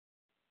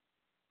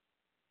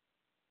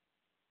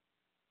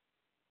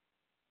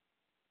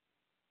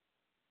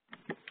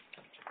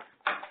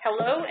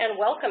Hello and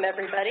welcome,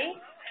 everybody.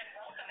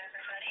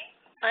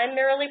 I'm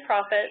Marilee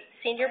Profit,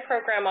 Senior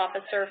Program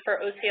Officer for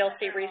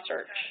OCLC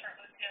Research.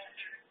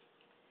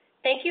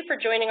 Thank you for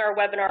joining our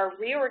webinar,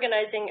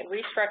 Reorganizing and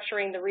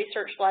Restructuring the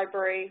Research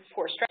Library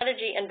for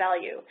Strategy and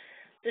Value.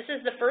 This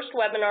is the first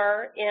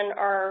webinar in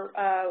our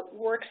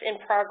Works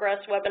in Progress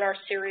webinar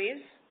series.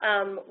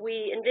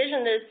 We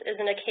envision this as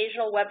an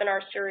occasional webinar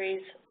series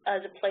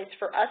as a place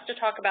for us to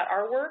talk about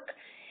our work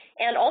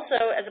and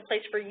also as a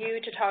place for you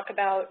to talk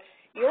about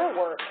your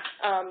work.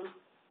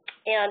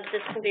 And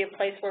this can be a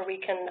place where we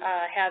can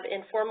have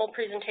informal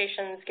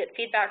presentations, get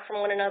feedback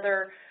from one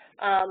another,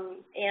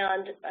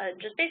 and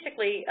just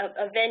basically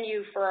a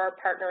venue for our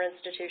partner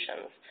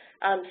institutions.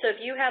 So if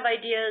you have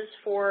ideas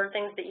for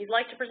things that you'd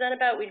like to present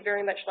about, we'd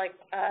very much like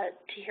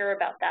to hear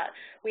about that.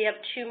 We have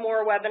 2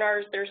 more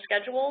webinars that are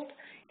scheduled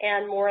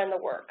and more in the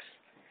works.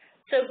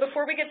 So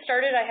before we get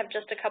started, I have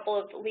just a couple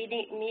of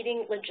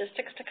meeting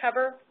logistics to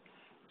cover.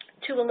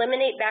 To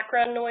eliminate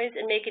background noise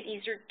and make it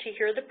easier to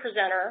hear the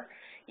presenter,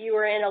 you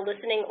are in a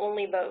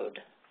listening-only mode.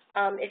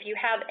 If you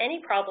have any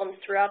problems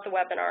throughout the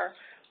webinar,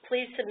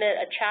 please submit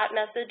a chat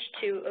message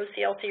to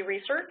OCLC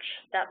Research,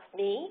 that's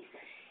me,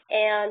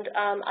 and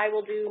I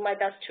will do my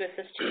best to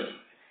assist you.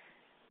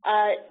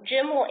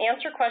 Jim will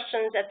answer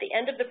questions at the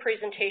end of the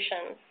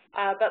presentation,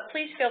 but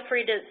please feel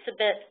free to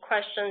submit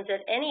questions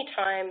at any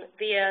time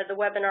via the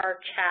webinar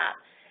chat.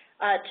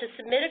 To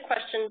submit a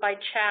question by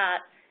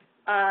chat,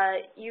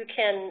 you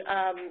can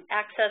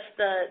access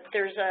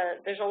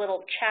there's a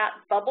little chat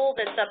bubble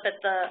that's up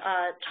at the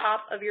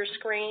top of your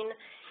screen,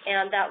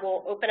 and that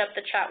will open up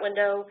the chat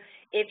window.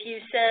 If you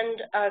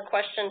send a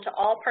question to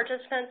all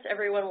participants,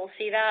 everyone will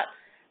see that,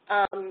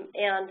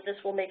 and this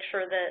will make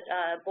sure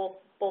that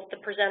both the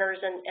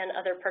presenters and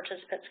other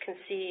participants can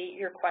see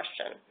your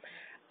question.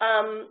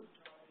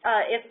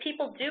 If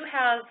people do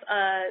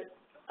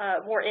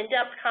have more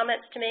in-depth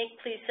comments to make,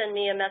 please send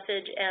me a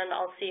message, and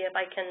I'll see if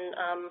I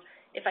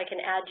can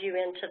add you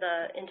into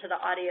the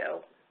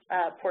audio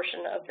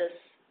portion of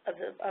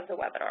the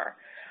webinar.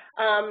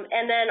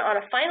 And then on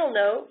a final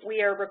note,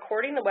 we are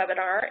recording the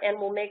webinar, and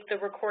we'll make the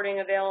recording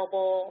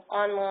available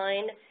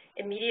online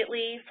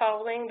immediately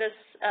following this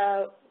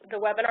the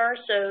webinar,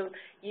 so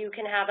you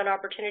can have an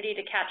opportunity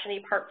to catch any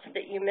parts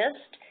that you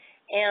missed,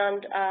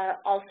 and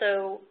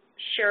also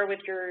share with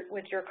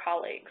your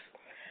colleagues.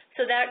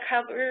 So that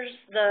covers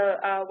the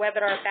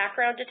webinar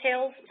background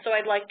details. So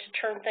I'd like to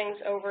turn things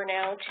over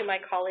now to my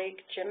colleague,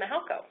 Jim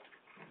Mihalko.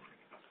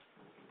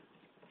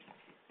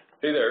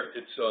 Hey there,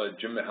 it's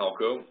Jim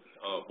Mihalko.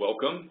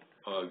 Welcome,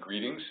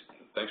 greetings.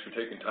 Thanks for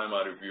taking time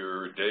out of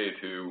your day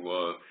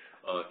to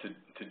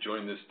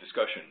join this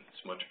discussion.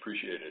 It's much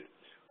appreciated.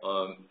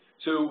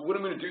 So what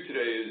I'm going to do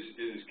today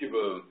is give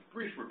a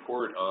brief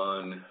report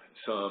on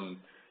some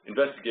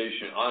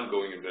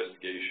ongoing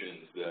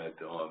investigations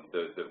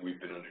that we've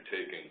been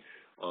undertaking,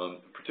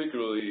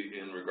 particularly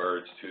in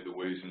regards to the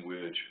ways in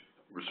which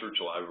research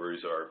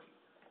libraries are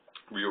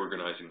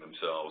reorganizing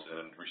themselves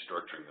and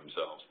restructuring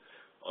themselves.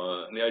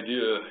 And the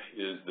idea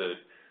is that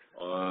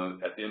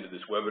at the end of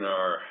this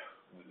webinar,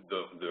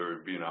 there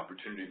would be an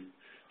opportunity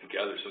to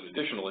gather some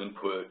additional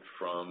input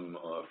from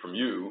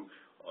you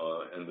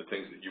and the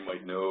things that you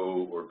might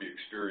know or be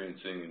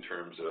experiencing in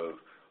terms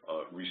of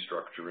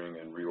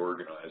restructuring and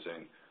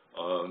reorganizing.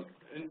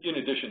 In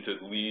addition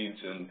to leads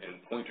and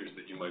pointers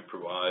that you might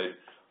provide,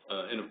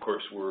 and of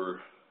course we're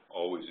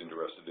always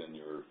interested in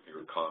your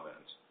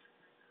comments.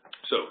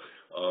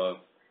 So,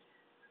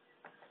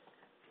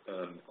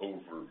 an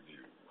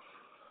overview.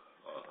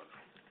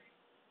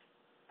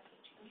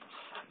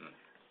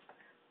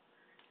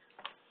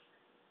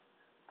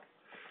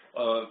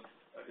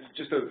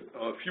 Just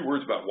a few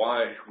words about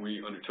why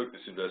we undertook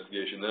this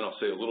investigation, then I'll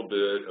say a little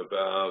bit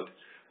about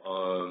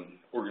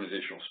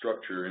organizational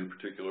structure, in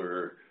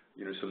particular,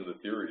 some of the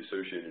theory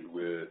associated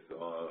with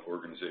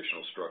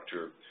organizational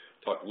structure,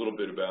 talk a little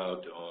bit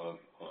about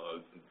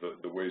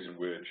the ways in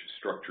which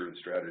structure and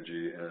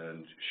strategy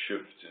and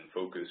shift and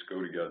focus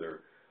go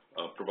together,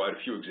 provide a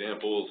few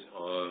examples,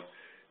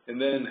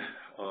 and then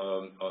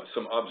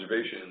some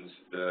observations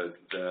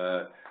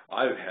that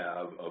I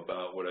have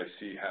about what I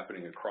see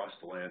happening across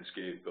the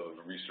landscape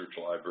of research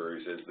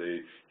libraries as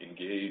they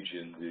engage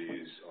in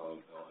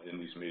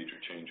these major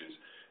changes.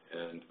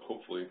 And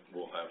hopefully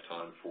we'll have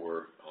time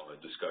for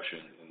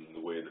discussion in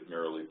the way that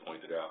Marilee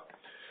pointed out.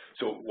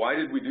 So why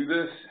did we do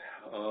this?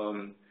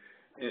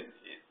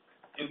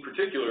 In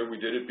particular, we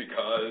did it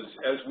because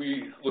as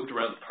we looked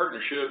around the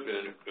partnership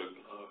and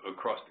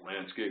across the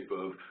landscape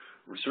of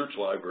research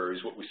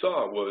libraries, what we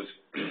saw was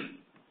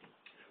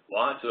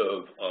lots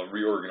of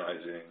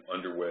reorganizing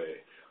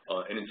underway.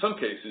 And in some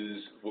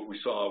cases, what we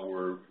saw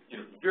were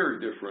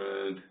very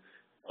different,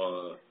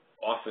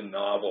 often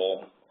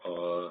novel,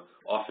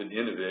 often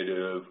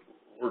innovative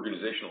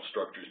organizational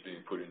structures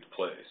being put into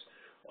place.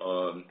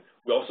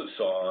 We also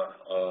saw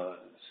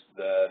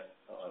that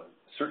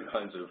certain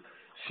kinds of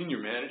senior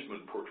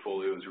management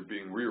portfolios are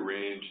being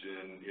rearranged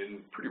in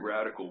pretty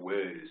radical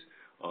ways.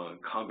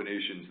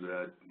 combinations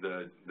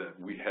that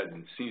we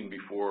hadn't seen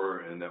before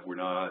and that were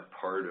not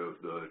part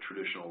of the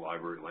traditional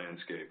library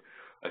landscape.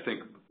 I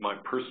think my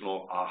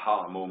personal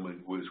aha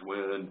moment was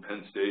when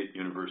Penn State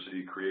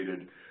University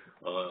created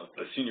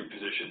a senior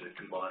position that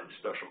combined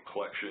special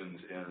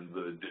collections and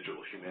the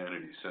Digital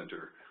Humanities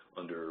Center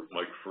under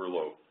Mike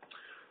Furlow.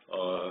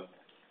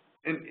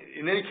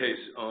 In any case,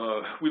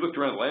 we looked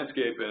around the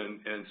landscape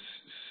and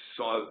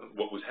saw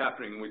what was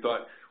happening, and we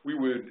thought we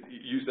would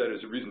use that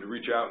as a reason to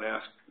reach out and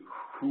ask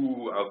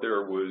who out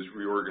there was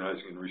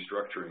reorganizing and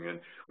restructuring. And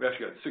we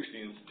actually got 60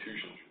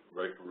 institutions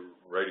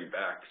writing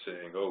back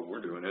saying, oh,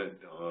 we're doing it.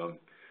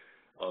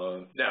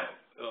 Now,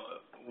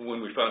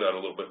 when we found out a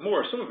little bit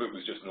more, some of it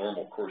was just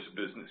normal course of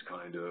business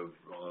kind of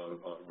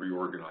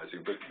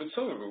reorganizing, but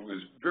some of it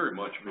was very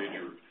much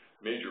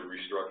major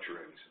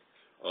restructurings.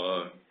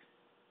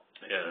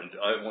 And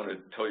I want to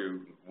tell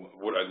you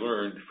what I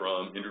learned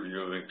from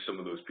interviewing some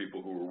of those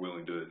people who were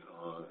willing to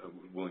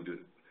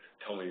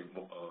tell me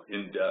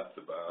in depth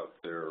about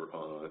their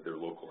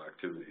local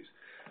activities.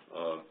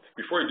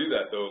 Before I do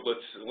that, though,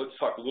 let's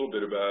talk a little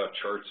bit about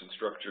charts and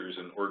structures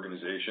and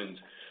organizations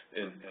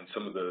and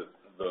some of the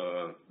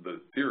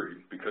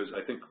theory, because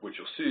I think what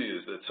you'll see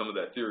is that some of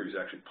that theory is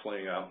actually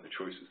playing out in the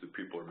choices that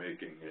people are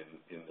making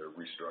in their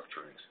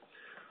restructurings.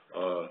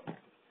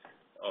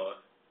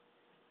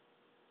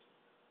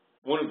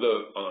 One of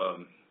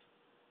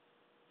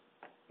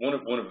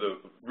the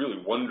really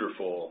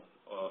wonderful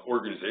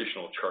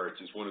organizational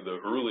charts is one of the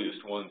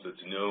earliest ones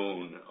that's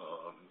known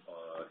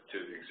to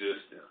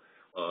exist,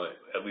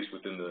 at least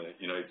within the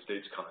United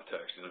States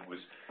context, and it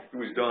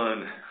was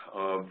done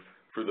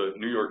for the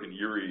New York and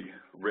Erie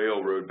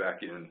Railroad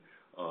back in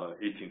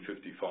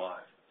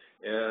 1855.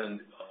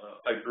 And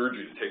I'd urge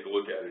you to take a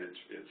look at it.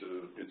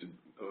 It's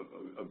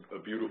a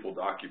beautiful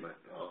document.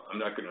 I'm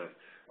not going to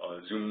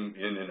zoom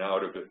in and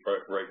out of it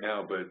right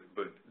now, but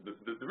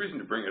the reason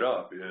to bring it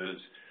up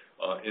is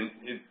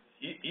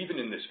even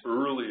in this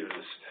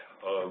earliest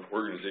of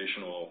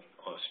organizational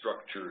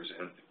structures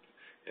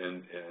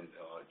and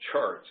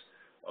charts,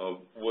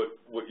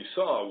 what you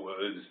saw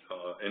was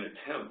an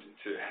attempt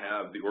to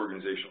have the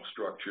organizational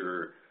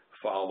structure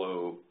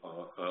follow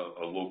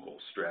a local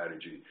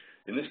strategy.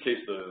 In this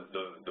case,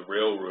 the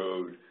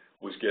railroad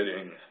was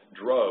getting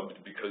drubbed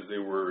because they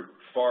were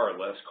far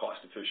less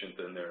cost efficient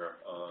than their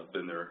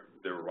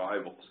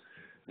rivals.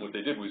 And what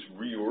they did was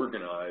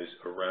reorganize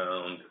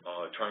around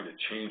trying to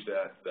change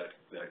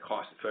that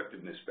cost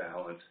effectiveness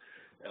balance.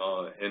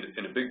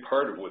 And a big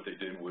part of what they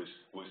did was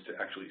to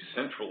actually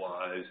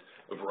centralize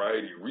a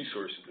variety of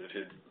resources that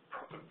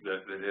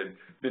had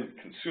been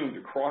consumed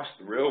across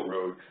the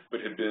railroad,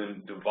 but had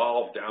been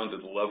devolved down to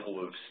the level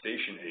of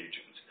station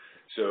agents.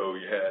 So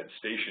you had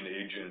station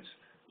agents,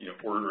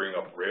 ordering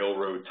up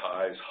railroad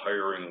ties,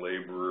 hiring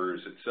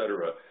laborers, et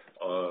cetera,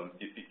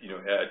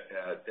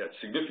 at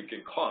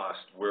significant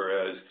cost,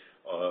 whereas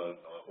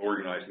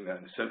organizing that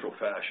in a central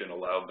fashion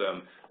allowed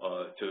them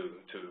to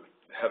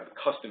have the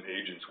custom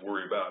agents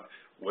worry about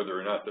whether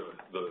or not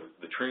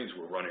the trains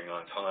were running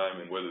on time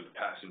and whether the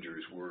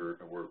passengers were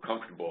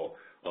comfortable,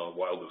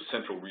 while those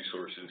central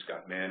resources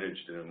got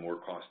managed in a more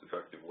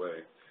cost-effective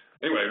way.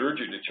 Anyway, I'd urge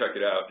you to check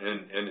it out,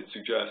 and it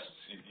suggests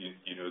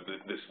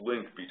this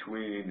link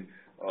between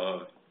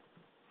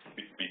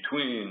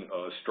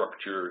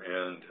structure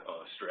and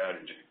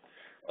strategy.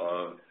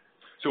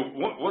 So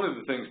one of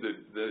the things that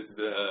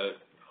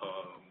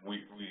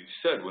we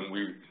said when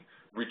we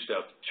reached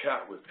out to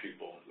chat with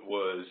people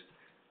was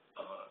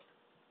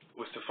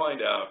to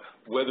find out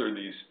whether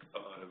these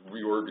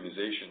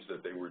reorganizations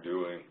that they were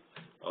doing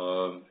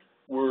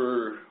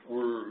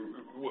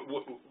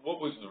what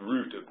was the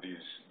root of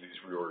these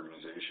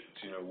reorganizations?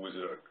 Was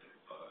it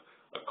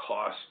a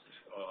cost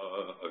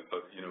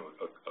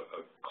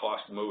a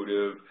cost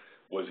motive?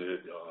 Was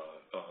it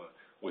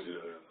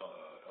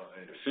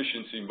an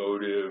efficiency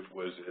motive?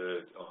 Was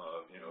it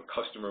a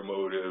customer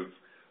motive?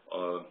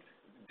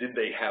 Did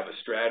they have a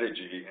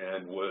strategy,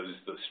 and was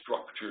the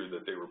structure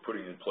that they were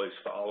putting in place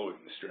following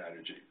the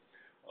strategy?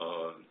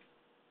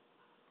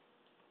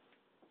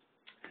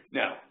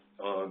 Now,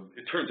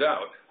 it turns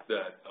out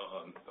that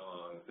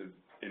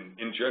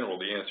in general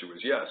the answer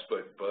was yes,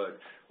 but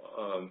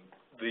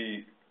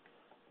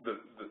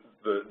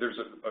there's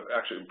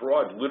actually a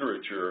broad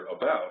literature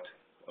about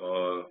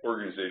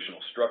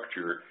organizational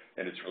structure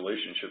and its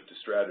relationship to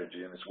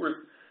strategy, and it's worth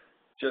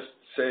just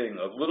saying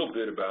a little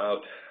bit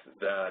about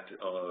that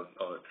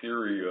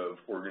theory of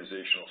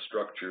organizational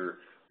structure,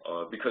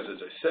 because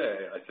as I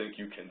say, I think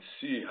you can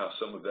see how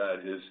some of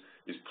that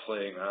is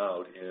playing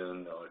out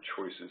in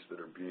choices that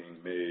are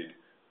being made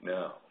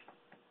now.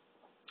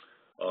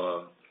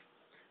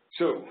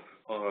 So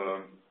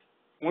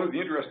one of the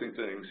interesting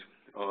things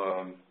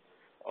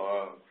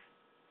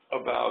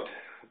about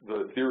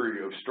the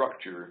theory of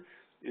structure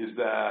is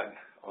that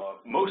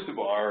most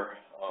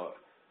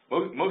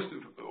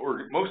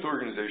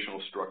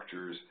organizational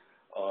structures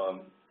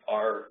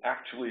are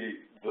actually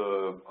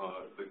the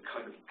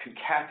kind of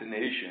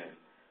concatenation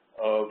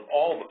of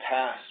all the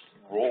past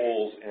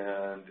roles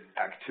and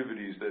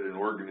activities that an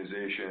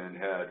organization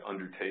had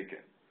undertaken.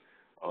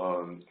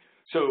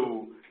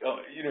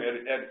 You know,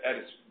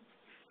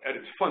 at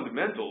its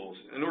fundamentals,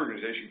 an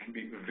organization can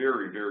be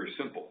very, very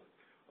simple.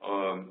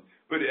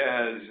 But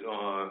as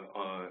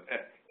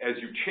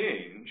you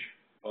change,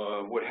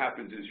 what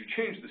happens is you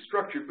change the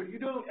structure, but you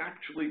don't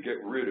actually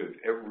get rid of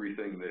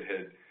everything that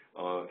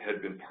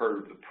had been part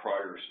of the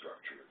prior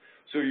structure.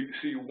 So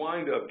you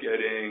wind up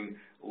getting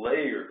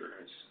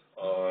layers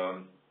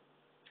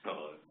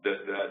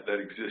that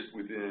exist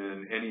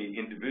within any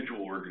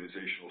individual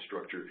organizational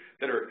structure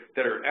that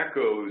are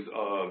echoes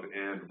of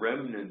and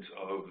remnants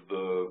of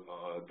the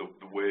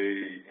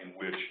way in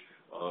which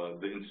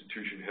the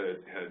institution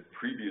had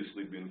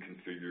previously been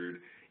configured,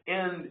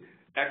 and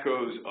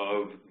echoes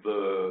of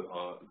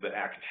the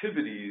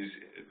activities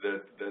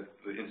that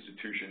the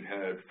institution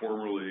had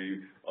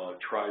formerly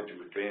tried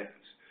to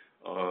advance.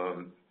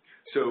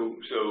 So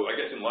I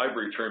guess in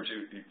library terms,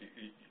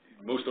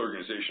 most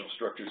organizational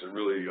structures are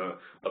really a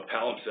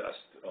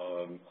palimpsest.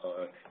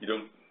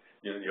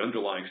 The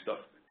underlying stuff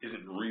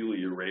isn't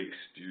really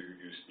erased.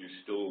 You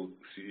still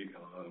see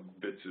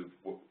bits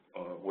of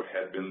what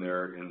had been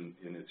there in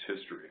its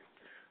history.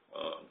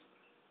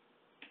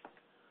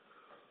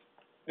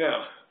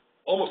 Now,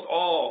 almost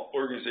all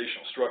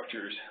organizational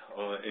structures,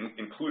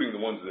 including the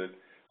ones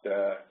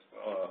that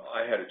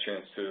I had a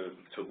chance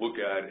to look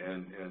at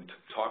and to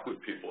talk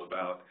with people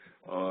about,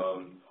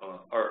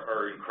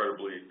 are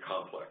incredibly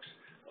complex.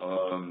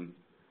 And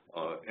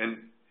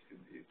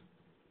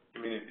I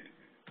mean,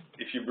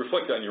 if you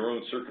reflect on your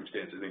own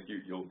circumstance, I think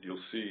you'll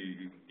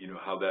see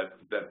how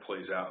that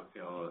plays out.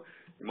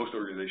 Most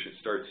organizations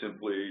start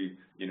simply,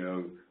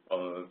 you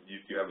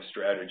have a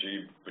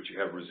strategy, but you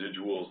have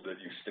residuals that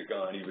you stick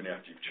on even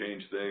after you've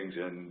changed things,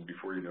 and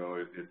before you know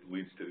it, it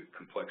leads to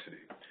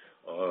complexity.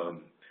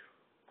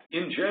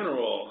 In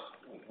general,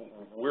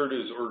 where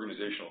does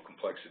organizational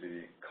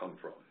complexity come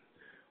from?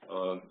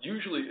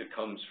 Usually it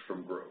comes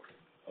from growth.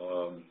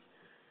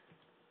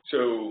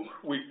 So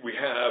we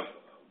have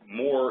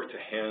more to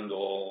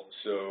handle,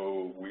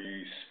 so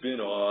we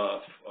spin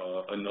off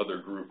another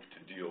group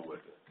to deal with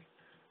it.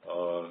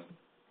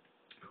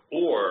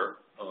 Or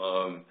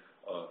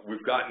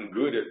we've gotten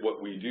good at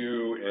what we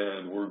do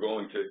and we're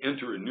going to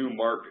enter a new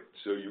market,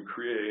 so you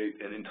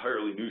create an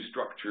entirely new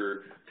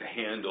structure to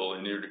handle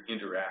and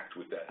interact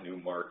with that new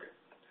market.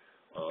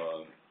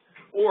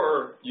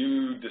 Or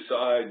you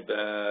decide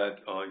that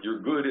you're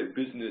good at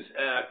business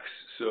X,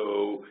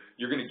 so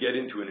you're going to get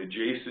into an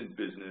adjacent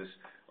business,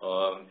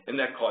 and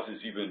that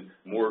causes even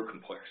more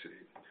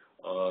complexity.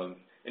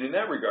 And in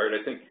that regard,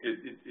 I think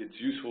it's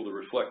useful to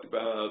reflect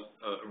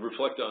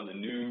on the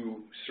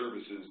new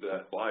services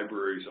that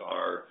libraries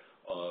are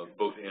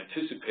both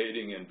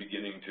anticipating and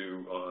beginning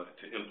to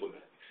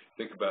implement.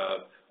 Think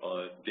about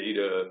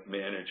data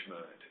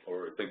management,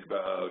 or think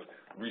about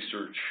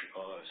research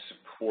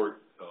support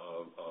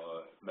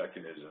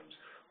mechanisms,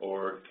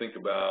 or think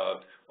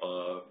about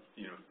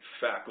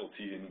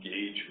faculty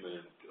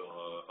engagement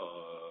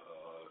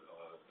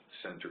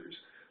centers,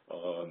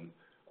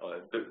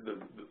 the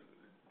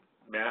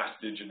mass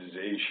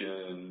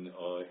digitization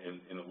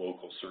in a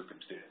local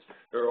circumstance.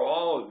 There are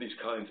all of these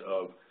kinds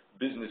of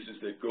businesses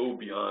that go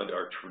beyond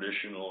our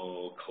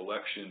traditional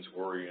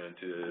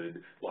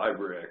collections-oriented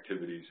library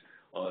activities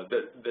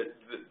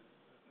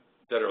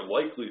that are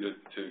likely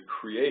to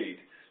create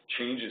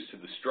changes to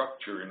the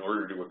structure in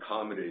order to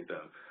accommodate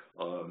them.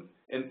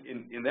 And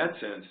in that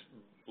sense,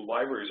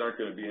 libraries aren't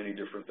going to be any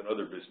different than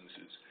other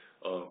businesses.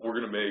 We're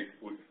going to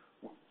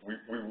we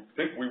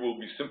think we will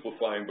be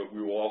simplifying, but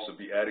we will also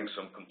be adding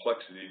some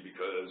complexity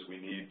because we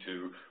need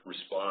to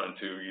respond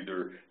to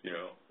either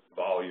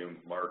volume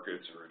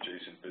markets or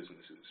adjacent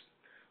businesses.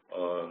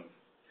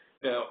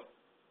 Now,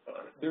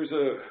 there's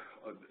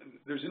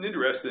an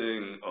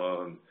interesting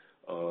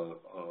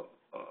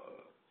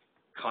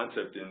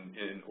concept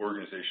in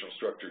organizational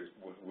structure,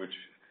 which,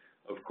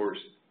 of course,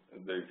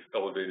 they've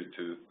elevated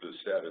to the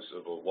status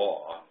of a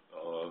law,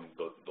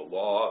 the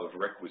law of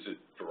requisite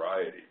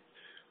variety.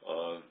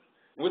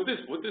 What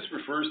this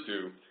refers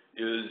to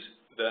is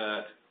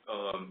that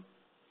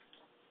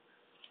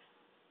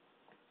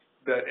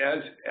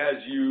as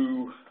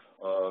you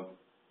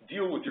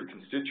deal with your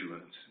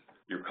constituents,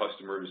 your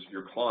customers,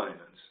 your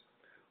clients,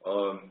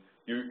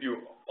 you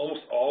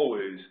almost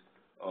always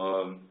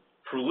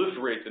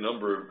proliferate the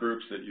number of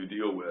groups that you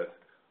deal with.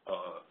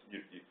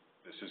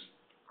 This is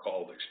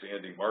called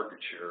expanding market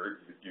share.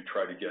 You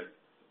try to get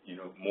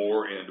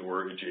more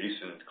and/or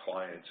adjacent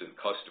clients and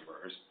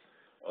customers.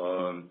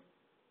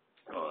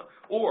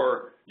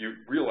 Or you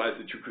realize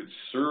that you could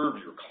serve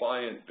your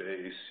client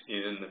base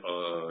in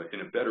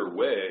a better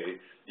way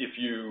if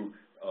you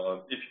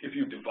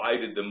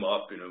divided them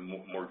up in a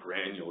more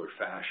granular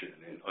fashion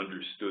and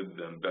understood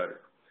them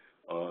better.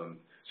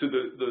 So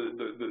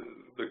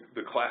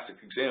the classic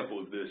example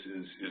of this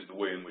is the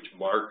way in which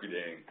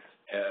marketing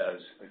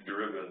has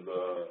driven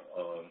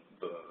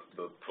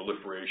the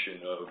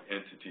proliferation of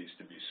entities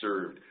to be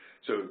served.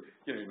 So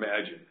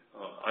imagine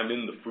I'm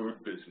in the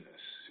food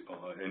business.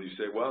 and you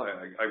say, well,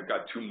 I've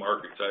got two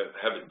markets. I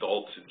have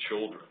adults and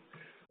children.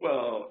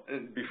 Well,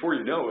 and before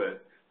you know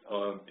it,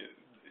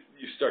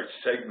 you start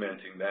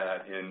segmenting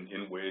that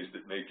in ways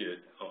that make it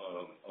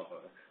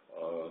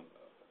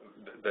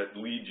that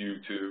lead you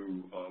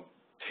to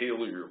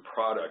tailor your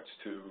products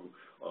to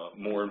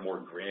more and more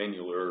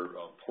granular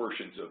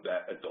portions of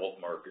that adult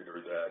market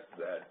or that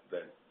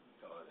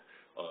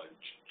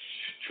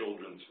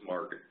children's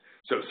market.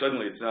 So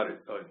suddenly it's not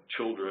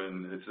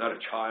it's not a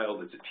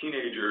child, it's a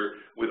teenager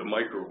with a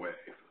microwave,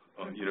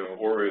 you know,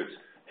 or it's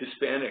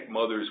Hispanic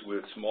mothers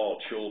with small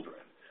children,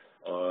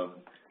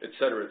 et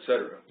cetera, et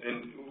cetera.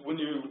 And when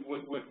you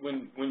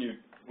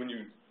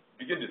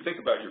begin to think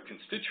about your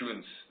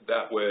constituents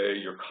that way,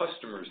 your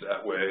customers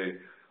that way,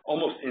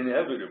 almost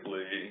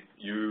inevitably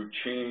you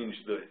change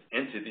the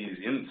entities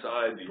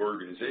inside the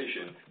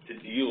organization to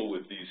deal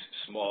with these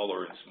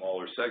smaller and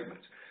smaller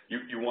segments.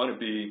 You want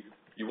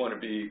to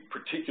be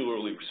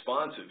particularly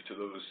responsive to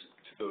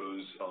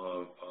those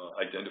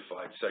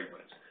identified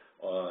segments.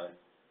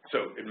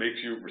 So it makes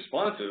you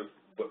responsive,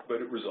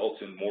 but it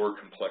results in more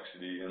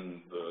complexity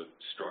in the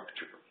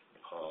structure.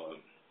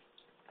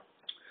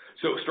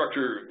 So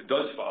structure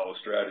does follow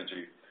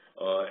strategy,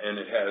 and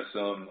it has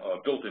some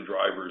built-in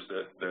drivers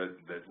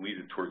that lead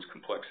it towards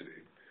complexity.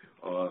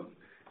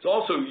 It's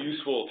also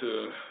useful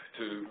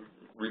to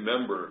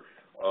remember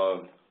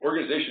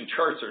organization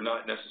charts are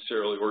not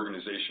necessarily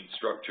organization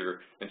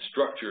structure, and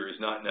structure is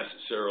not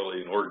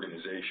necessarily an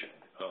organization.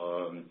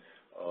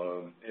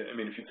 I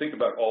mean, if you think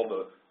about all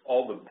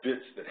the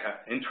bits that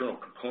have internal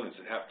components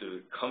that have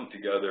to come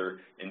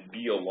together and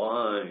be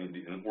aligned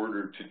in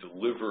order to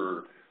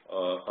deliver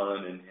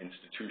on an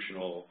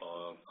institutional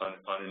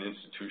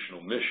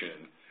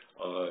mission,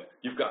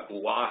 you've got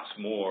lots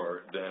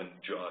more than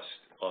just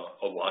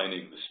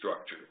aligning the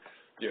structure.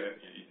 Yeah,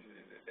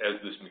 as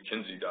this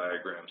McKinsey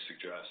diagram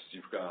suggests,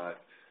 you've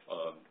got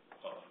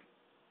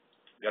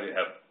to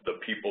have the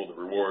people, the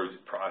rewards,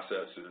 the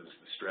processes,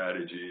 the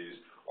strategies,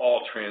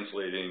 all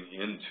translating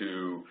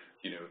into,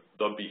 you know,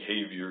 the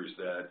behaviors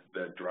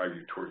that drive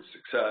you towards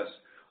success,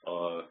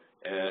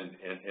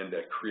 and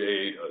that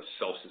create a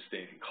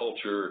self-sustaining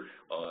culture,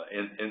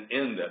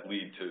 and that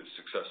lead to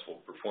successful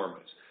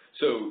performance.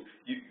 So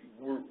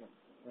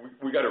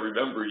we got to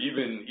remember,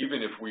 even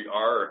if we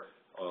are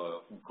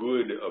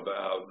good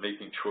about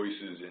making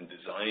choices and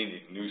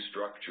designing new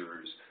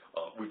structures,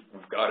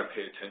 we've got to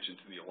pay attention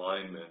to the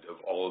alignment of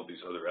all of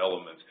these other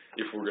elements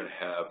if we're going to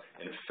have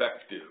an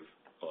effective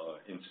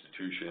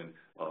institution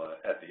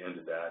at the end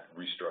of that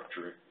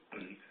restructuring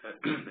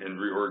and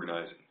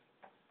reorganizing.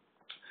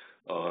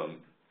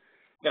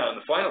 Now,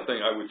 the final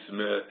thing I would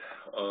submit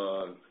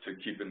to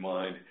keep in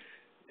mind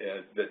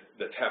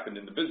that's happened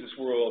in the business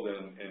world,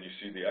 and you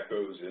see the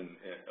echoes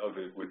of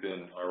it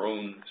within our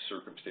own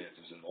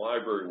circumstances in the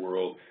library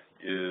world,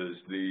 is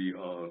the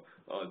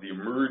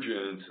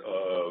emergence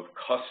of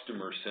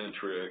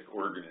customer-centric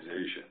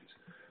organizations.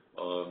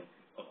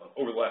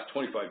 Over the last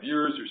 25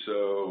 years or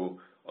so,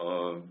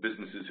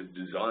 businesses have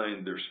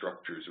designed their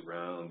structures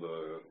around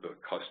the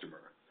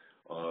customer.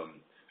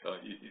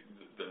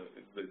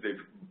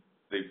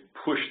 They've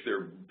pushed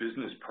their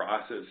business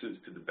processes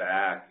to the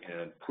back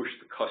and pushed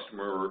the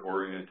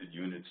customer-oriented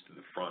units to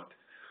the front.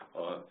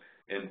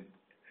 And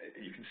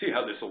you can see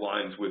how this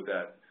aligns with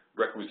that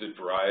requisite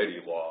variety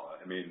law.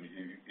 I mean,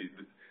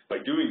 by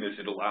doing this,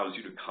 it allows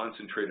you to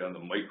concentrate on the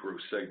micro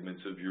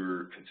segments of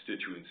your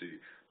constituency.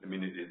 I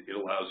mean, it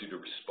allows you to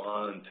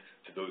respond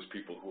to those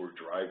people who are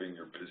driving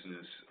your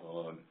business.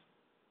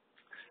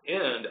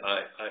 And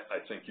I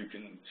think you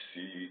can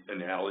see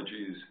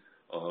analogies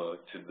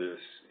to this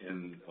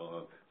in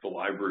the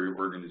library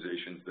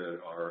organizations that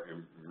are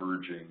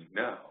emerging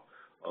now,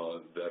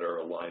 that are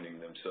aligning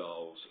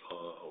themselves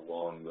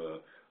along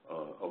the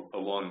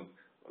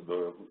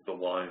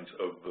lines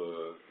of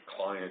the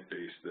client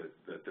base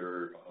that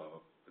they're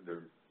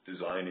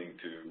designing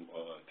to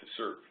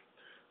serve.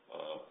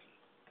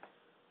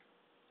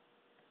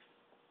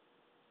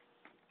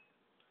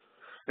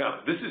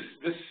 Now, this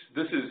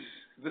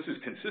is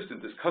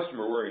consistent. This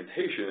customer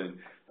orientation,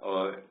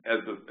 as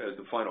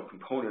the final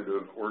component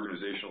of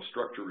organizational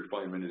structure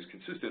refinement, is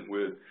consistent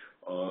with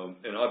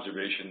an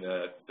observation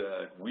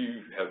that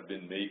we have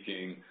been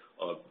making,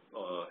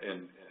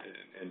 and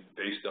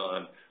based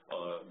on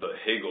the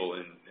Hegel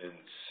and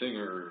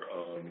Singer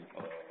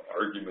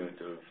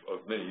argument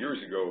of many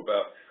years ago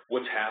about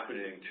what's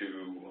happening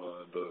to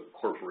the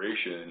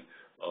corporation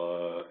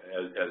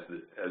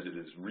as it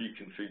is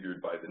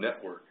reconfigured by the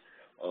network.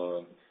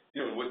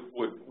 You know,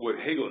 what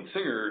Hegel and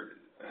Singer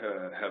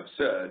have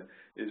said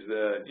is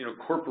that, you know,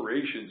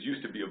 corporations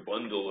used to be a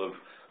bundle of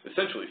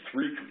essentially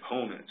three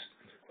components,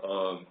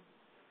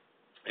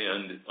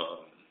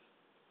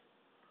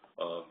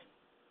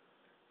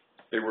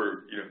 they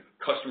were, you know,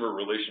 customer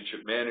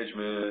relationship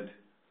management,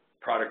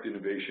 product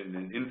innovation,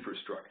 and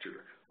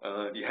infrastructure.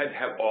 You had to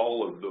have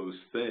all of those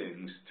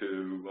things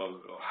to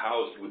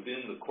housed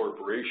within the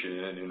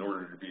corporation in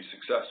order to be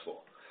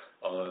successful.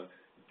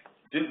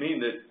 didn't mean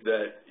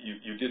that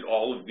you did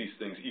all of these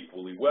things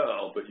equally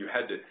well, but you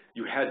had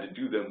to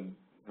do them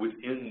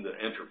within the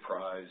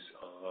enterprise.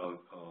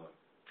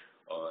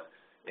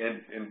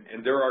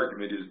 And their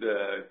argument is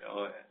that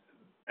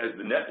as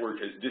the network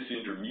has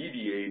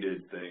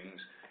disintermediated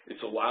things,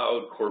 it's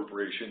allowed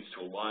corporations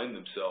to align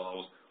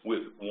themselves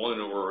with one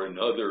or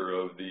another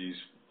of these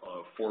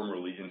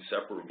formerly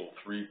inseparable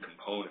three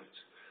components.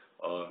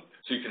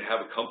 So you can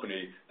have a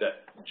company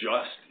that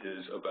just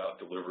is about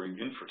delivering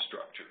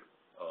infrastructure.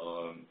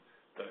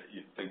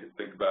 You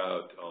think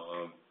about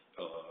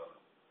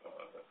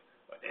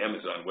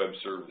Amazon Web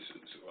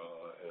Services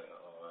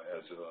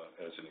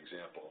as an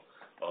example,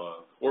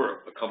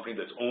 or a company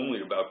that's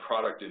only about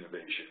product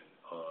innovation.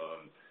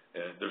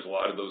 And there's a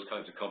lot of those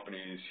kinds of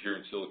companies here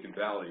in Silicon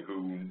Valley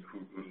who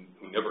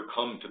never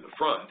come to the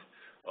front.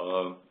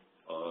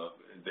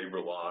 They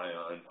rely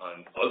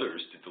on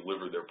others to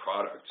deliver their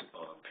product,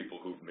 people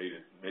who've made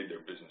their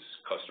business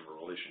customer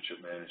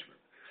relationship management.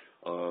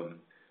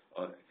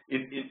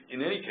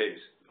 In any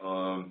case,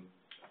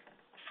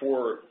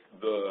 for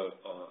the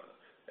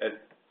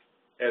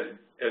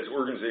as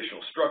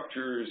organizational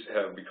structures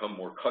have become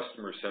more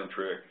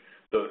customer-centric,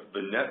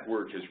 the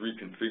network has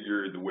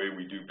reconfigured the way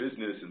we do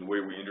business and the way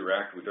we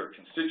interact with our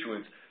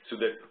constituents so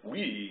that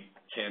we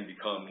can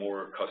become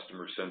more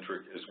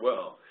customer-centric as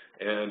well.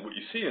 And what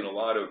you see in a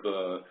lot of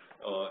the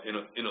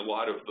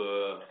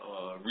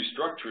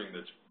restructuring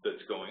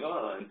that's going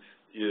on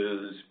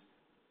is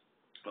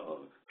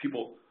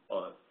people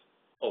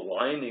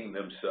aligning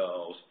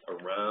themselves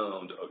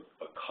around a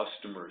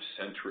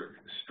customer-centric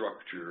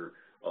structure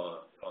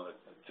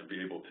to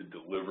be able to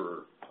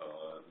deliver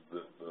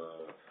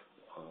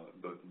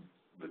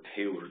the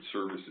tailored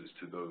services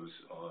to those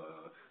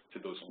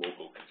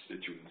local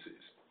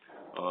constituencies.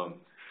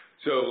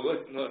 So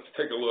let's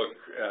take a look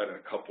at a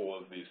couple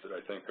of these that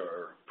I think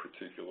are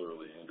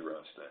particularly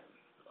interesting.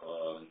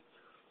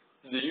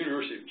 The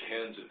University of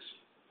Kansas.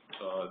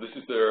 This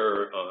is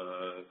their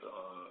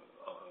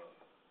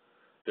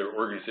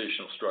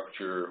organizational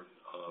structure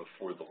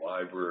for the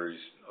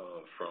libraries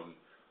from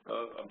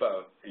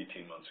about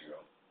 18 months ago.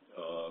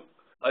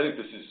 I think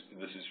this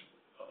is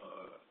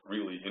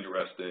really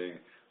interesting.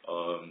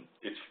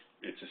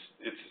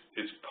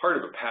 It's part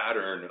of a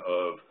pattern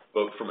of,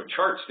 but from a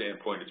chart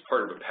standpoint, it's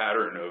part of a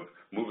pattern of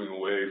moving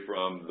away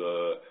from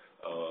the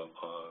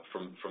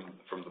from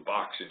the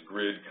box and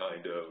grid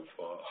kind of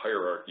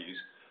hierarchies.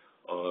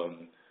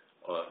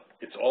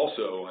 It's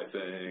also, I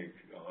think,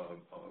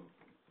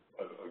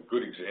 a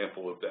good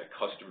example of that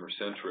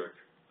customer-centric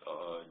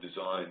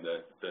design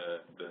that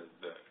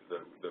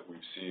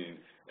we've seen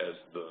as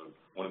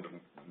one of the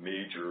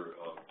major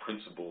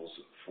principles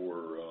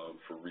for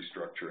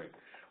restructuring.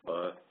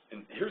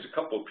 And here's a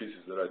couple of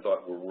pieces that I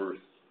thought were worth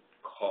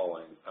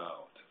calling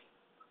out.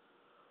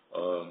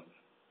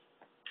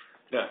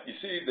 Now, you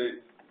see,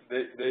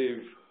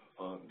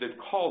 they've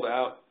called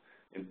out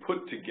and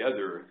put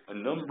together a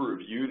number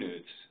of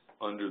units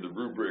under the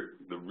rubric,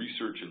 the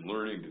Research and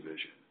Learning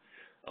Division.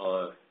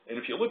 And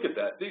if you look at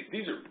that,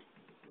 these are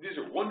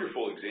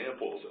wonderful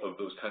examples of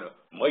those kind of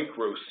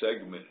micro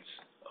segments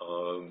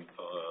of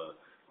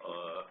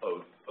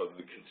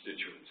the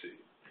constituency.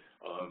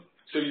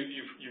 So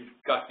you've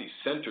got these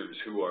centers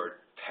who are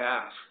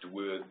tasked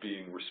with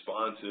being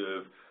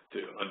responsive to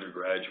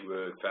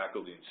undergraduate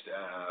faculty and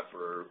staff,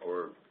 or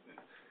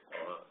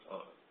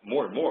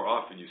more and more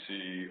often you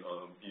see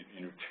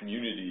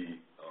community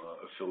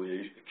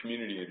affiliation,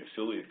 community and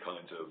affiliate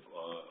kinds of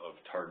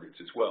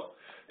targets as well.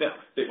 Now,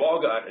 they've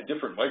all got a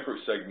different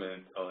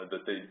microsegment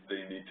that they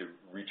need to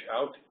reach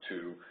out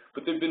to,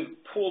 but they've been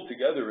pulled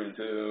together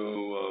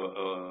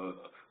into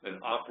an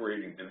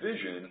operating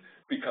division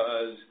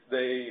because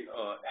they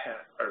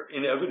are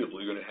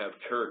inevitably going to have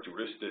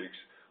characteristics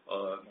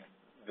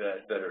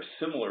that are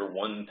similar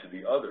one to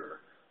the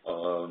other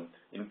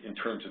in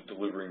terms of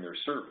delivering their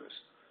service.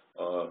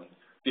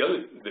 The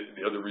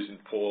other reason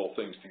to pull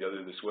things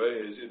together this way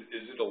is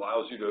it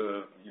allows you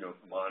to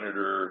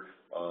monitor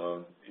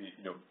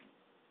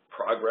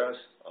progress,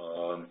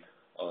 and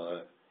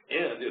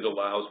it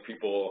allows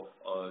people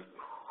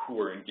who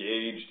are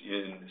engaged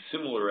in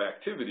similar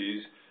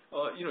activities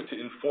to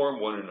inform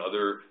one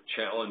another,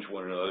 challenge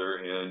one another,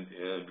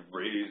 and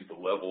raise the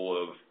level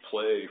of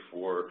play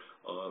for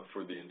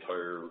the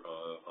entire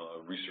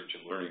research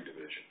and learning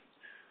division.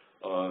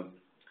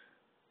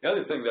 The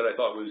other thing that I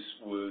thought was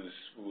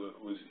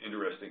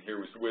interesting here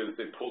was the way that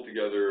they pulled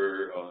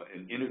together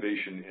an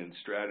innovation and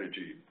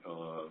strategy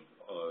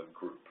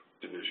group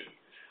division.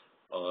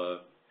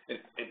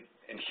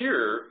 And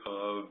here,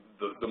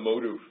 the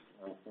motive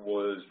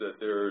was that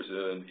there's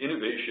an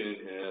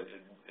innovation and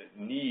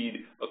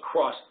need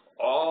across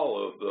all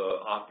of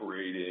the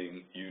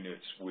operating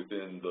units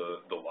within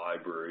the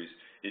libraries.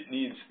 It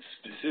needs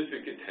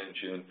specific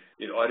attention.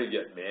 It ought to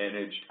get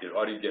managed. It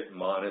ought to get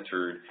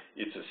monitored.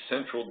 It's a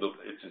central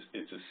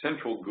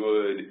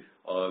good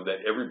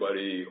that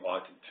everybody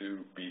ought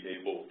to be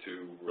able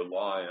to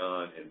rely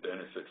on and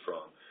benefit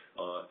from.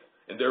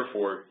 And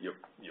therefore, you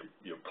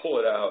pull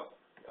it out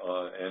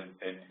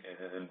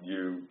and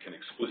you can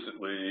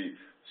explicitly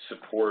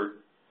support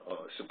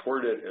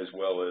it as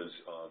well as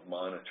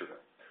monitor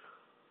it.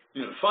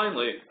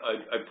 Finally,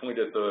 I point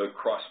at the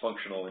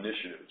cross-functional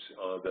initiatives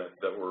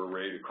that were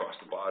arrayed across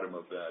the bottom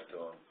of that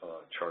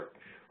chart.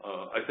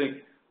 I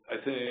think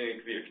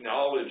the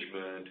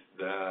acknowledgement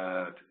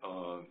that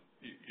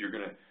you're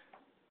going to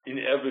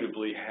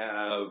inevitably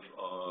have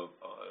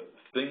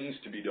things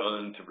to be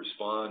done to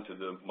respond to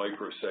the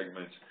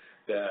micro-segments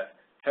that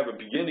have a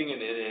beginning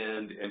and an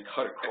end and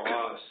cut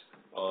across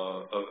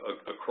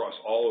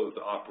all of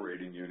the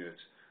operating units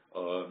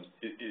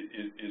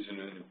is an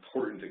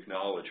important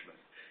acknowledgement.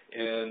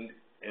 And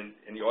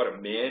you ought to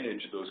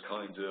manage those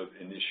kinds of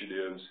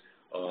initiatives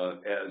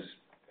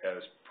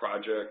as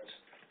projects.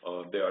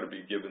 They ought to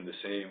be given the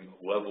same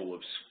level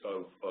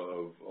of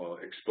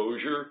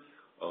exposure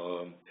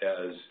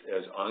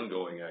as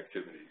ongoing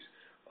activities.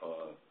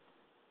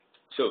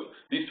 So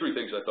these three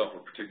things I thought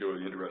were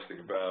particularly interesting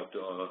about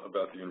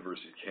the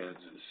University of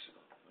Kansas.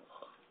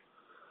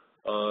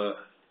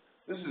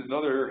 This is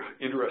another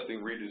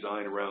interesting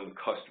redesign around the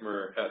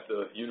customer at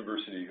the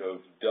University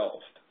of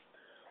Delft.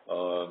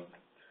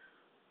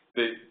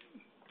 They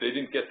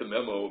didn't get the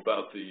memo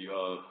about the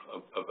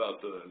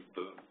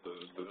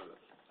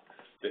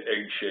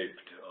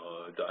egg-shaped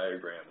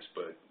diagrams,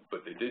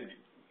 but they did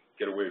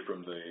get away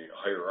from the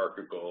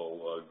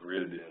hierarchical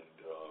grid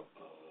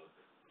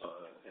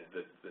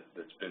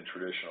that's been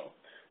traditional.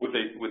 What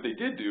they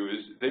did do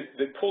is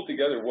they pulled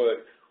together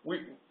what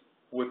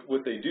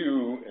they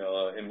do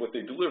and what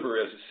they deliver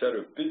as a set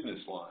of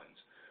business lines.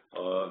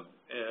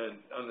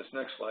 And on this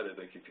next slide, I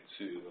think you can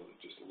see it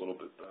just a little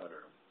bit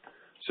better.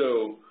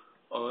 So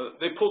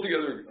they pulled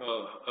together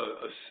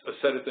a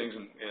set of things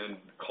and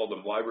called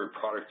them library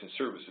products and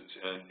services.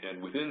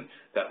 And within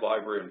that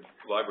library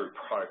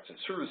products and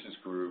services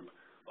group,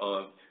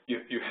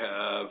 you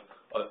have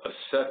a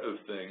set of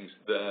things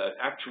that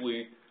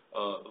actually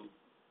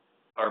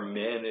are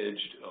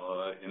managed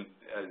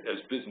as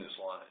business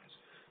lines.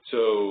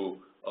 So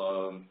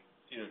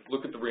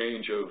look at the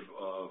range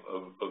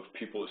of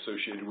people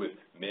associated with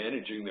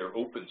managing their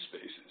open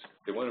spaces.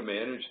 They want to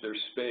manage their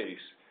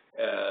space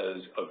as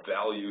a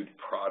valued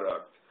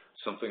product,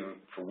 something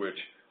for which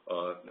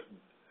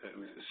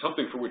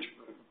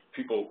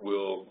people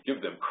will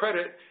give them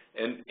credit,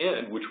 and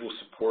which will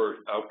support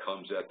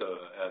outcomes at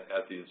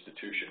the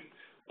institution,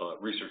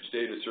 research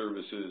data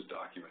services,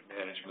 document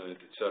management,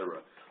 et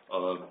cetera.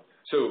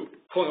 So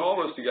pulling all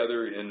those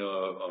together in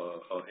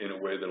a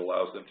way that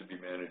allows them to be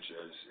managed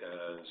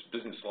as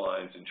business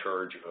lines in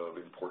charge of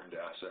important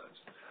assets.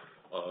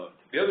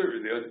 The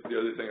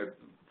other thing I'd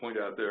point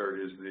out there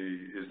is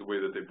the way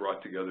that they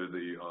brought together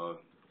the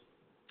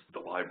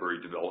library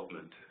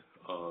development.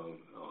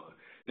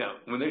 Now,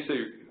 when they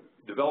say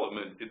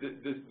development,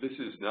 this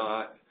is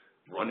not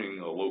running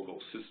a local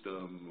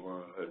system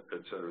or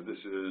et cetera. This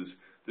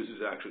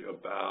is actually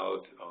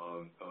about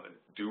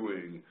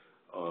doing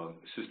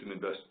system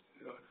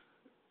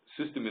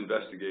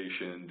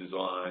investigation,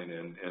 design,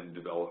 and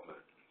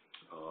development.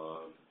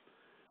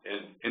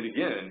 And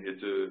again,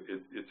 it's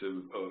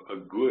a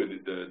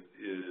good that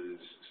is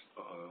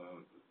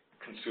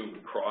consumed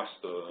across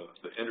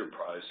the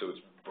enterprise, so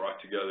it's brought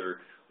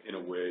together in a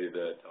way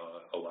that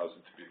allows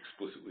it to be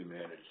explicitly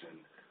managed and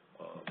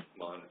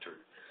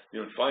monitored.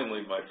 And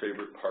finally, my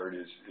favorite part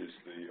is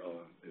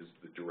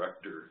the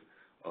director,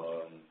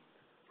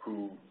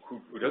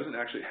 who doesn't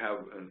actually have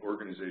an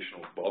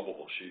organizational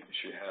bubble.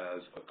 She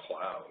has a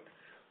cloud,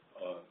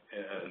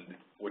 and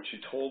what she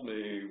told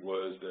me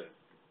was that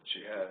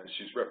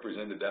she's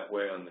represented that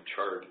way on the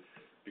chart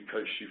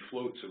because she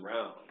floats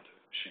around.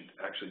 She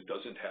actually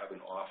doesn't have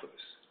an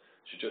office.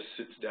 She just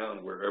sits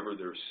down wherever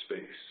there's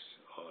space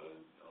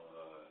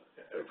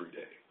every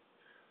day.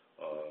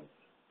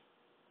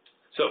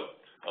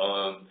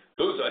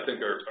 Those, I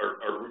think,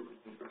 are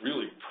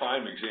really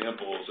prime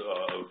examples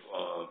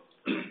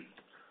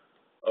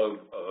of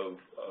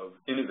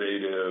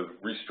innovative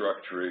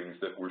restructurings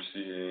that we're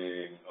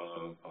seeing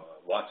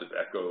lots of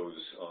echoes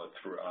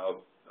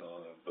throughout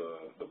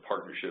the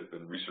partnership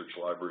and research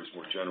libraries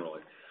more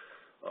generally.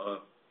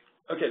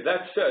 Okay,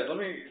 that said, let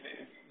me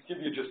give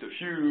you just a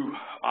few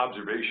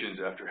observations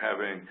after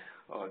having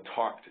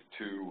talked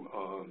to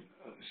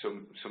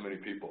so many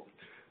people.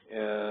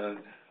 And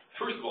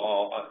first of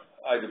all,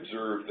 I'd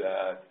observed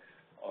that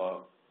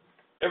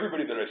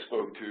everybody that I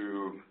spoke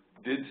to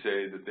did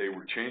say that they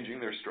were changing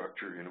their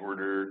structure in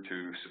order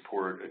to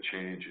support a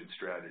change in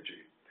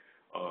strategy.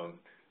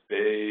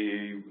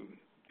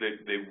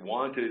 They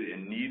wanted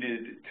and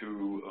needed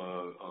to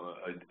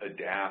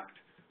adapt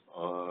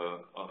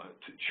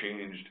to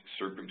changed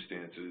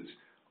circumstances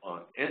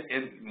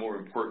and more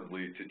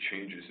importantly, to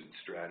changes in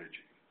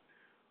strategy.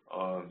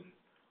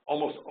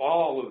 Almost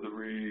all of the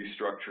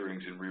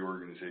restructurings and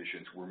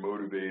reorganizations were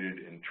motivated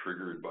and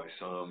triggered by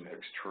some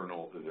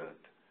external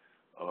event.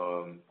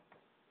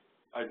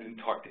 I didn't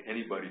talk to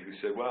anybody who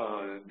said,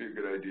 well, it'd be a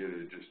good idea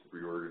to just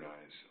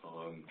reorganize.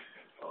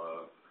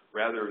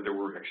 Rather, there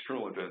were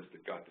external events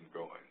that got them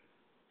going.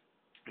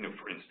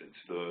 For instance,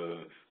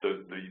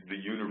 the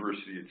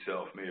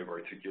itself may have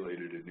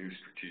articulated a new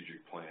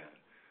strategic plan,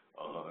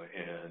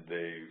 and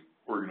they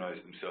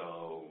organized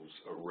themselves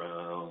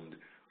around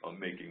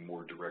making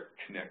more direct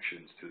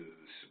connections to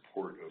the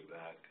support of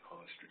that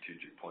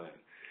strategic plan.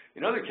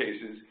 In other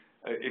cases,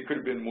 it could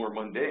have been more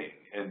mundane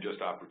and just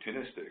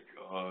opportunistic.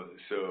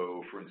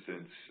 So, for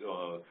instance,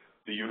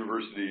 the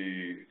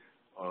university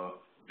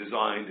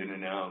designed and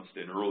announced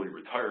an early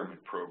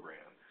retirement program,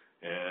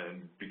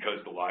 and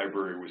because the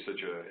library was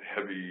such a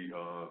heavy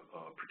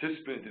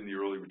participant in the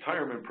early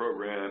retirement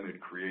program,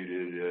 it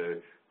created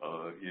a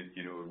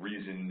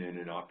reason and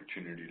an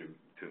opportunity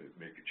to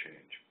make a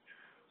change.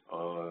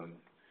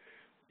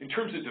 In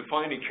terms of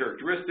defining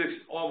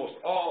characteristics, almost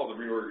all the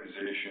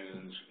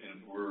reorganizations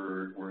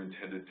were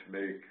intended to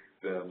make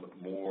them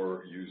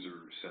more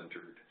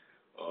user-centered.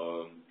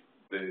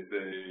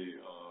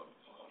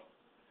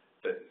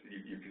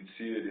 You can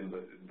see it in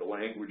the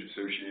language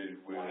associated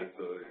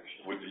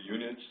with the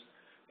units.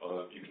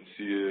 You can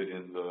see it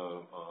in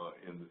the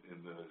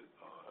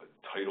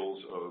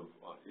titles of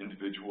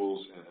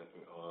individuals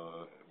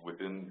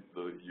within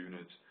the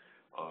units.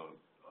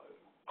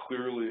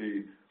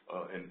 Clearly,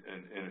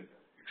 an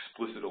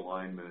explicit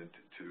alignment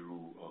to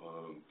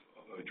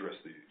address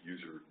the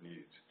user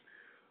needs.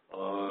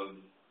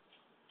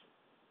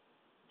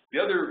 The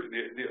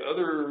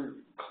other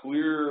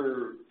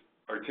clear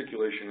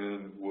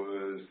articulation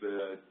was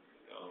that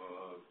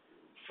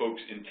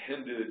folks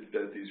intended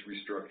that these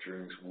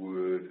restructurings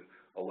would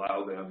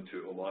allow them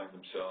to align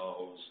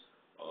themselves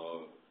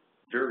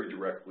very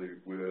directly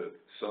with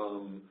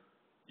some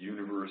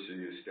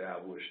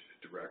university-established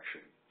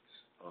directions.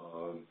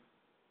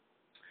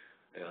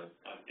 And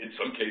in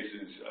some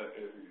cases,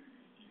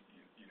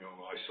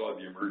 I saw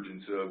the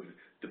emergence of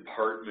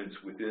departments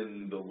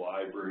within the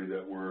library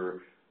that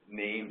were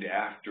named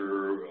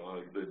after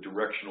the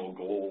directional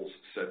goals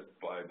set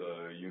by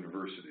the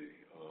university.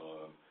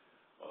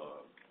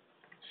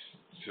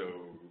 So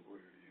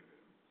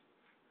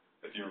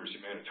at the University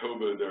of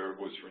Manitoba, there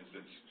was, for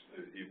instance,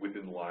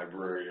 within the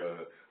library,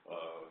 a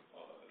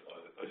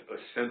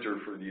center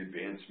for the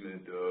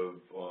advancement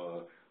of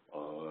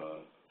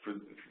for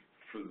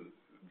the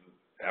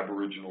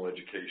Aboriginal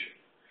education.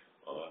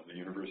 The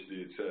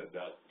university had said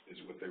that is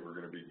what they were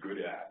going to be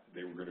good at.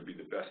 They were going to be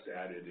the best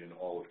at it in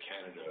all of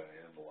Canada,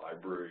 and the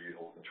library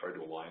tried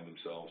to align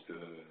themselves to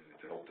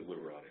help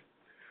deliver on it.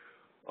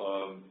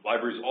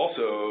 Libraries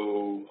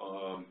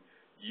also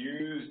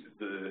used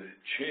the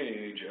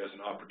change as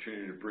an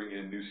opportunity to bring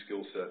in new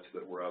skill sets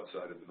that were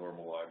outside of the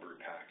normal library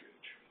package.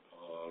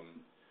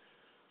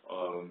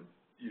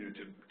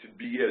 To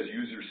be as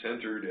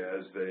user-centered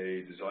as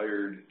they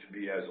desired, to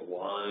be as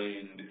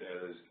aligned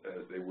as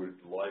they would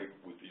like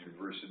with the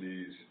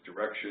university's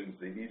directions,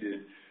 they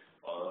needed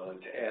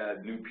to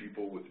add new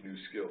people with new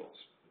skills.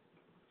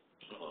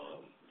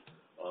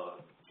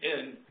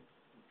 And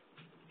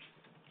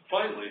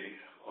finally,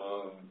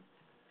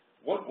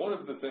 one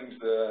of the things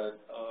that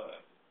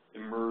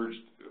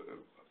emerged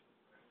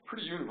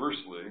pretty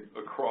universally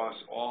across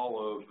all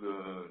of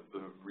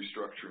the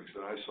restructurings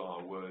that I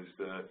saw was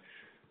that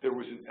there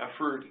was an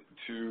effort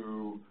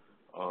to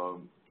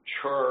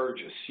charge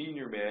a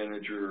senior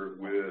manager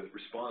with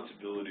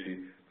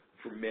responsibility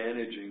for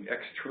managing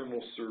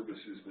external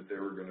services that they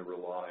were going to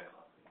rely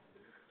on.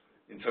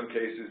 In some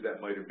cases,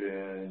 that might have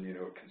been,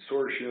 a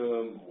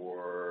consortium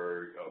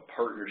or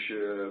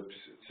partnerships,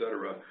 et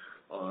cetera.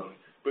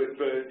 But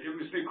it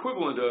was the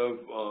equivalent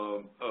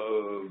of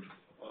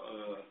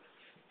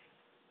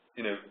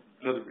in a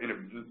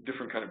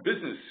different kind of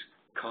business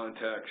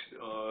context,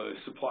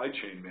 supply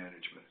chain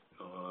management.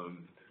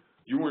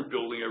 You weren't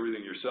building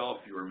everything yourself.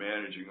 You were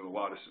managing a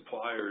lot of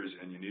suppliers,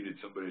 and you needed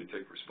somebody to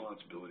take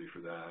responsibility for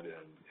that,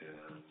 and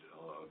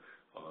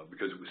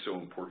because it was so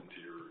important to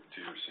your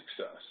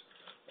success.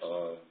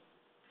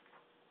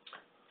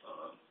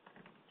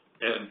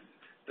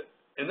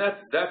 And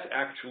that's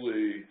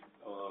actually,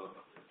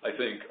 I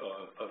think,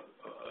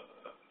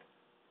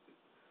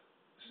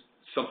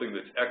 something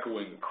that's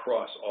echoing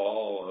across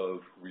all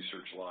of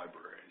research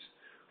libraries.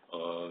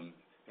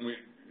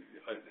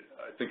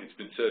 I think it's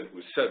been said,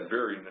 was said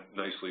very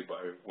nicely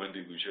by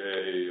Wendy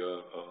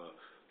Luget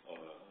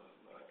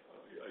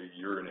a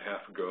year and a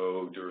half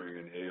ago during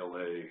an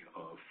ALA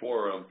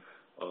forum,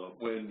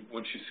 when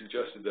she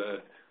suggested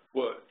that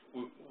what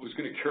was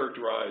going to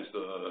characterize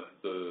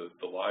the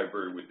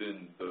library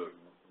within the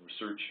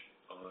research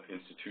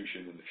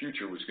institution in the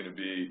future was going to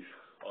be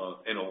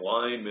an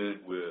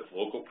alignment with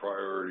local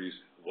priorities,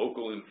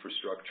 local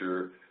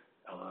infrastructure,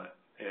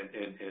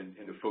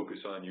 and a focus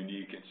on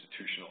unique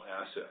institutional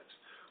assets.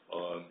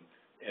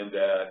 And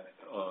that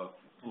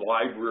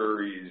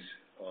libraries,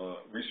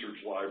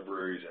 research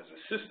libraries as a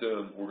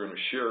system, were going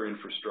to share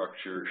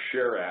infrastructure,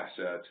 share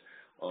assets,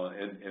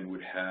 and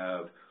would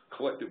have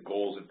collective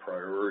goals and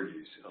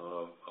priorities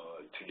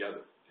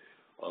together.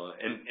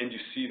 And you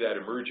see that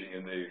emerging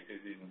in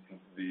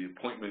the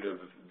appointment of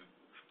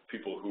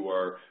people who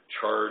are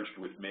charged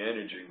with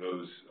managing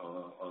those,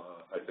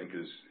 I think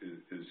is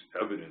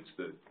evidence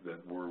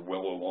that we're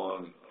well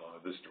along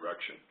this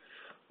direction.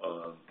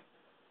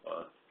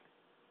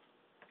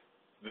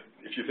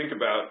 if you think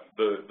about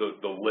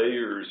the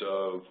layers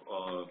of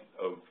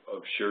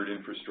shared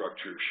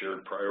infrastructure,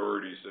 shared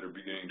priorities that are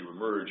beginning to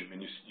emerge, I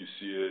mean, you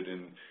see it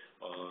in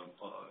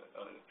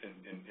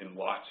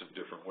lots of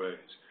different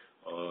ways.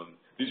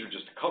 These are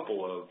just a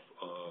couple of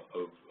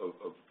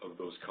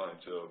those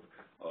kinds of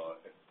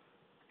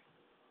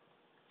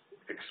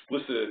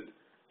explicit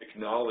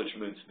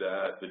acknowledgments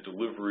that the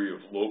delivery of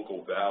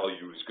local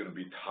value is going to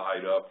be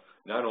tied up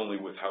not only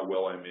with how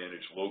well I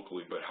manage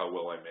locally, but how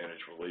well I manage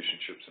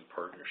relationships and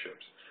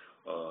partnerships.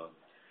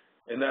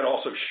 And that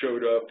also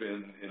showed up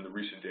in the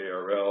recent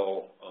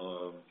ARL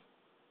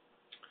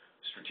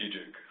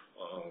strategic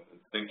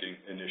thinking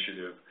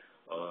initiative.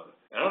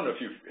 I don't know if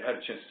you've had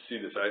a chance to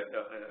see this,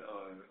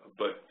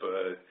 but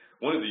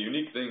one of the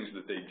unique things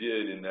that they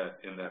did in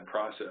that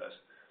process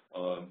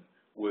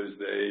was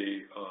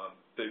they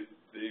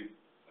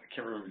I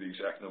can't remember the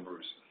exact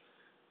numbers,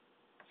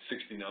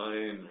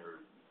 69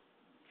 or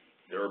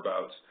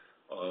thereabouts,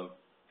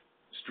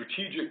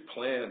 strategic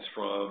plans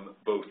from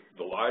both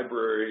the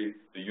library,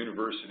 the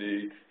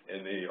university,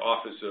 and the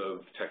Office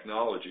of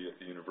Technology at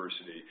the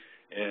university,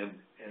 and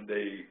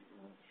they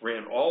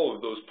ran all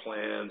of those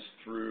plans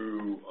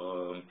through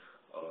a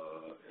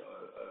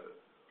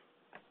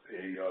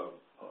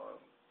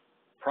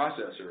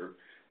processor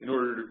in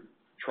order to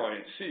try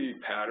and see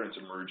patterns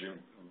emerging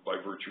by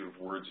virtue of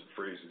words and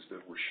phrases that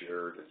were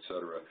shared, et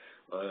cetera.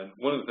 And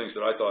one of the things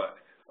that I thought,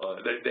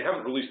 they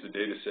haven't released the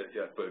data set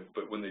yet,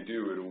 but when they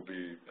do, it'll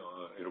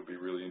be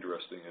really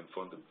interesting and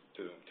fun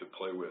to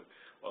play with.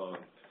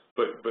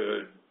 But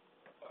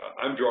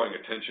I'm drawing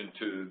attention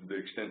to the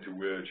extent to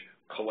which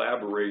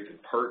collaborate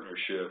and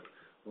partnership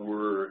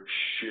were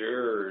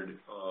shared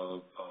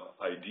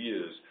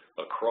ideas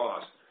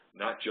across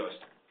not just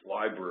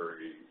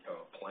library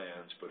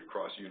plans, but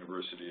across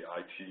university,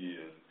 IT,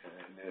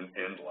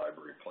 and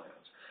library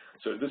plans.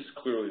 So this is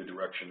clearly a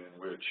direction in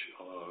which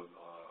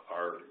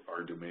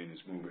our domain is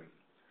moving.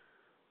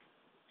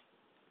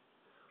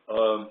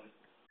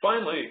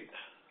 Finally,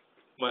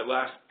 my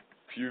last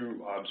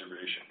few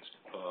observations.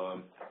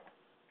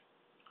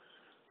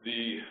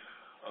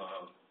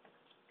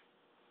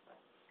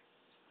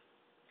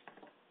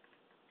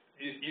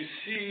 You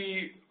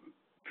see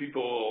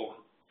people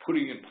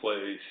putting in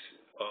place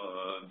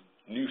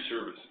new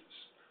services.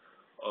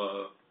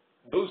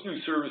 Those new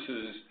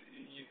services,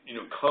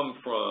 come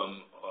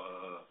from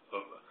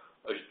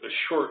a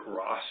short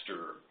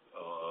roster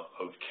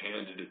of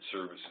candidate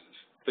services.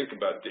 Think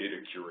about data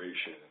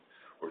curation,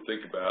 or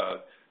think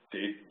about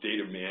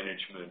data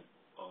management,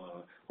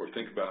 or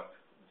think about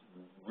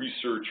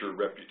research or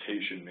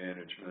reputation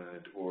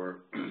management,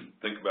 or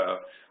think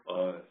about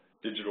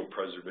digital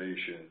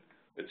preservation,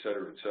 et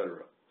cetera, et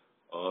cetera.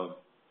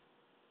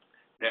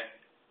 Now,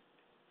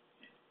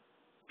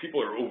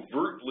 people are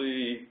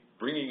overtly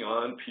bringing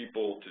on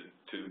people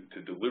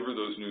to deliver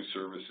those new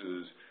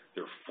services.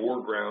 They're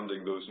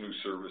foregrounding those new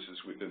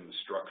services within the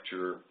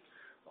structure.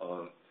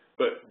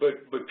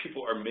 But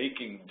people are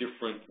making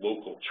different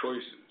local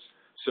choices.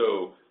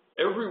 So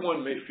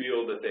everyone may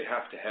feel that they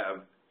have to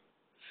have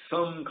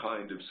some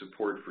kind of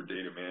support for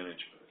data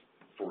management,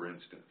 for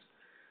instance.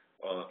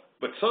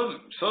 But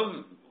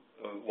some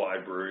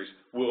libraries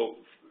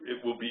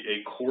it will be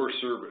a core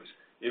service.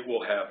 It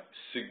will have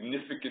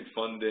significant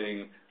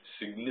funding,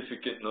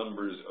 significant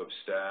numbers of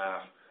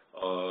staff.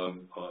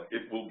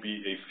 It will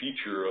be a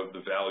feature of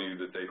the value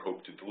that they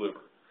hope to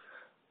deliver.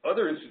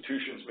 Other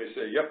institutions may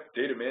say, yep,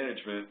 data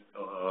management,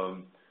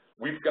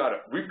 we've got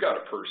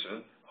a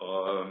person,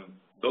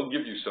 they'll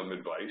give you some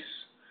advice,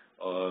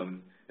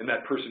 and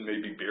that person may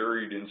be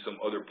buried in some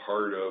other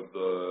part of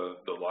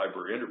the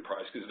library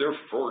enterprise because they're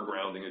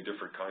foregrounding a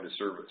different kind of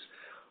service.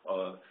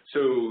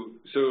 So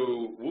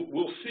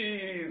we'll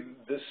see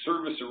this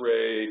service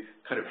array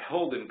kind of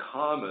held in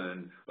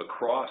common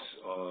across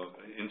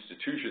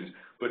institutions,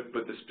 but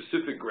the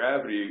specific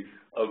gravity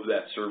of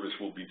that service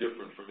will be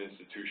different from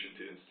institution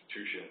to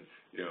institution.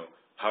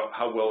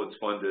 How well it's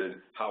funded,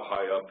 how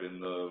high up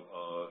in the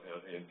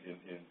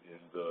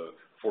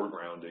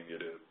foregrounding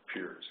it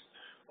appears.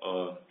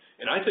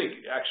 And I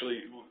think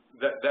actually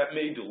that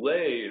may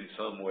delay in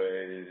some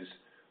ways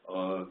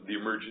the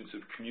emergence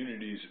of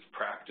communities of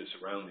practice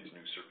around these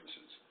new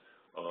services.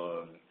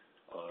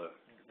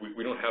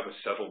 We don't have a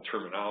settled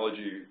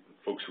terminology.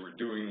 Folks who are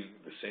doing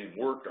the same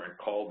work aren't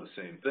called the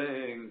same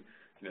thing.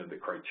 The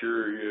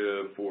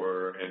criteria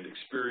for and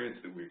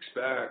experience that we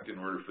expect in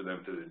order for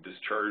them to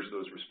discharge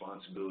those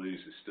responsibilities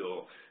is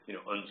still,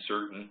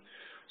 uncertain.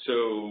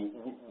 So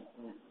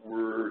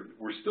we're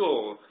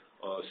still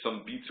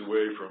some beats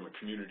away from a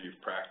community of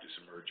practice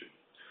emerging.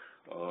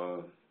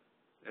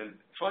 And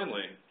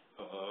finally,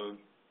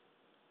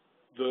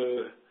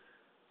 the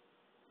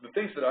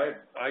things that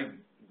I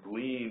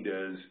gleaned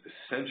as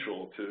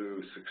essential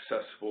to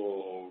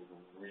successful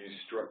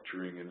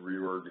restructuring and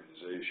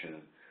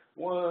reorganization.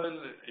 One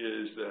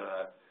is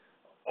that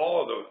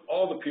all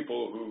the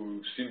people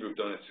who seem to have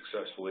done it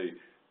successfully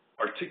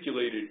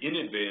articulated in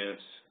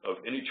advance of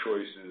any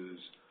choices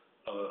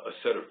a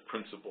set of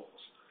principles,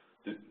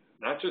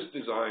 not just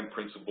design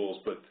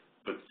principles, but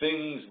but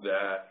things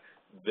that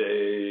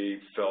they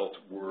felt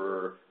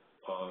were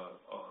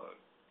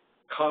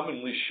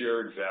commonly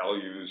shared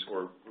values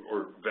or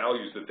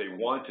values that they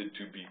wanted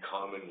to be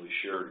commonly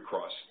shared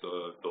across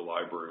the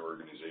library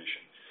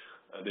organization.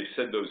 They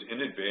said those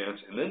in advance,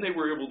 and then they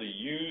were able to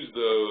use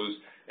those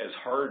as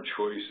hard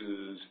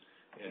choices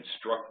and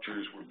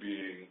structures were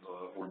being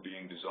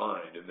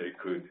designed, and they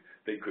could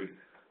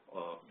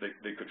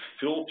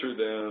filter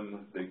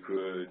them, they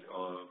could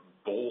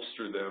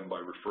bolster them by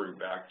referring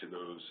back to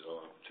those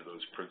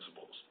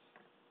principles.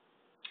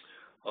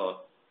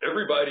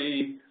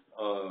 Everybody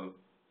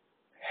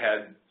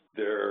had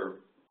their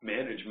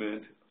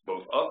management,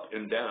 both up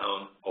and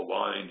down,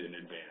 aligned in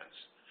advance.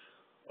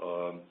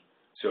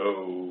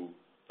 So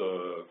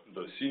the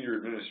senior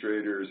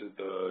administrators at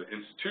the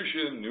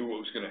institution knew what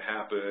was going to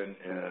happen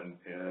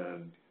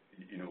and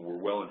were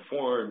well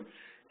informed,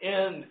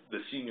 and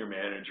the senior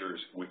managers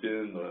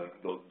within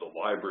the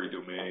library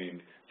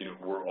domain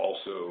were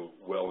also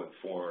well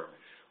informed.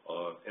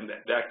 And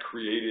that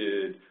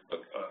created a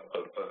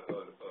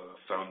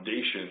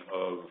foundation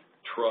of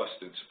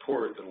trust and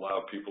support that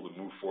allowed people to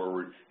move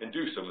forward and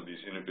do some of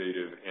these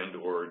innovative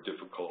and/or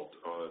difficult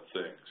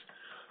things.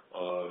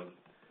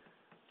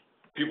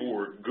 People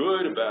were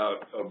good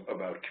about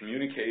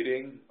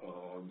communicating,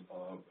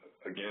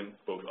 again,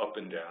 both up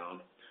and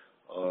down.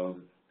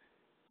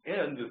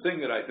 And the thing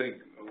that I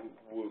think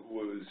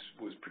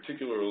was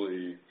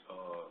particularly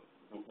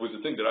was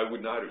the thing that I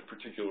would not have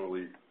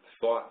particularly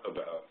thought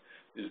about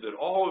is that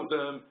all of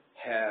them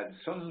had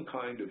some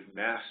kind of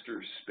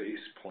master space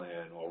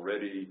plan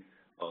already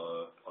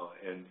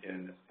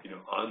and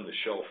on the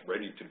shelf,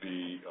 ready to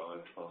be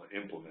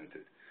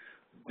implemented.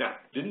 Now,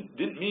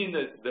 didn't mean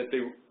that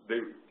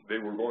they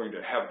were going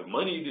to have the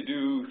money to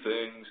do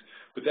things,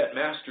 but that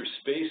master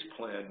space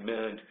plan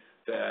meant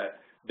that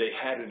they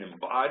had an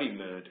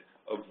embodiment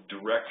of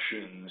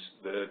directions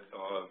that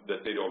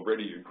they'd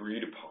already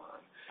agreed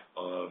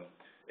upon.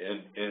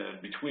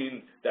 And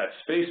between that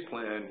space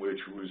plan, which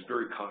was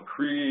very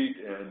concrete,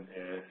 and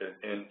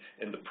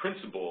the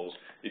principles,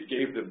 it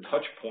gave them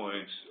touch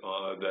points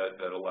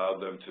that allowed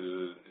them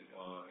to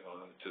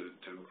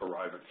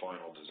arrive at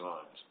final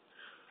designs.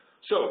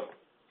 So,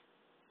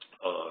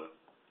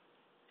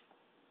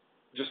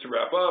 just to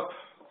wrap up,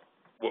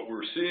 what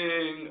we're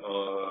seeing,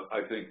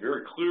 I think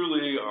very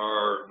clearly,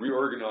 are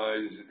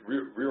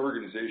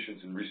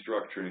reorganizations and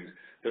restructurings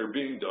that are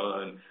being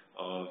done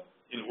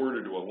in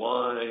order to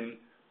align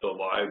the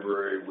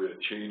library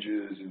with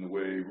changes in the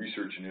way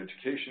research and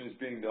education is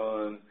being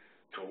done,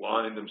 to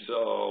align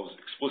themselves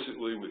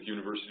explicitly with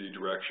university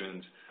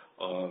directions,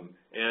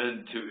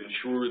 and to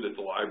ensure that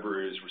the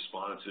library is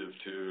responsive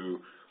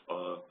to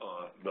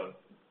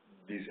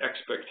these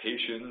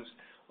expectations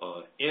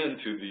and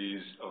to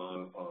these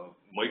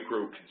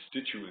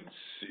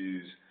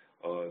micro-constituencies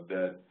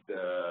that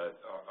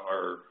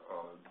are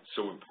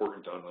so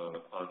important on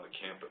the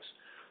campus.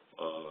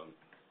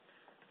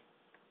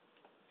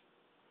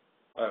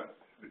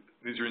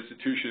 These are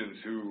institutions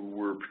who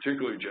were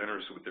particularly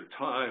generous with their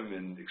time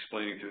in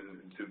explaining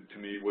to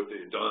me what they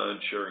had done,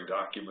 sharing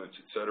documents,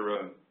 et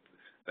cetera.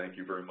 Thank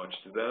you very much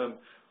to them.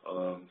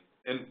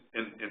 And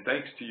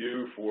thanks to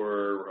you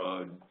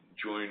for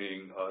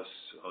joining us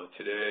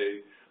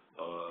today.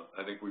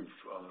 I think we've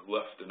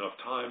left enough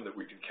time that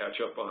we can catch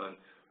up on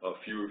a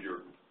few of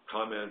your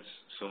comments,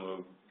 some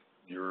of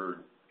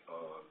your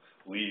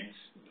leads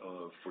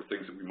for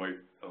things that we might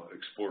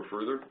explore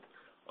further.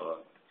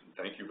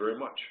 Thank you very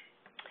much.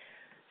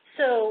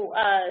 So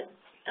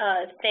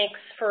thanks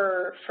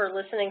for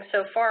listening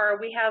so far.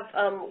 We have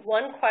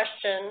one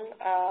question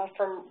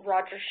from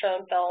Roger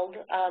Schoenfeld.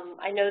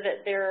 I know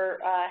that there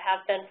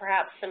have been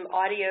perhaps some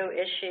audio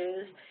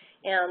issues,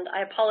 and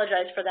I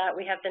apologize for that.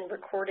 We have been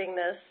recording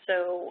this,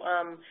 so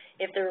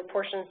if there were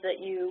portions that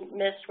you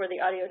missed where the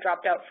audio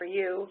dropped out for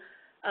you,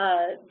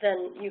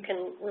 then you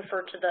can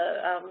refer to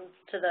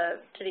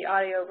the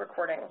audio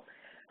recording.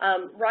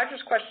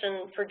 Roger's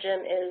question for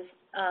Jim is,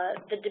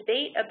 the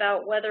debate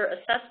about whether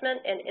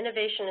assessment and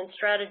innovation and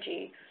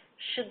strategy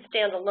should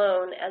stand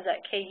alone as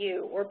at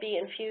KU or be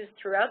infused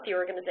throughout the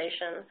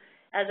organization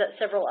as at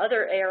several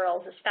other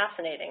ARLs is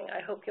fascinating.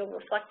 I hope you'll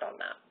reflect on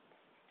that.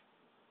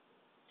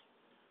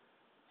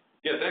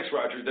 Yeah, thanks,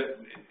 Roger.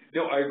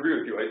 No, I agree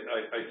with you.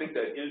 I think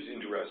that is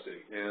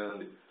interesting,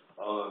 and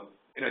I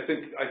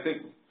think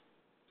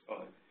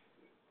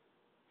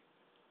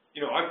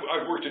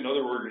I've worked in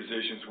other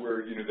organizations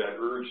where that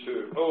urge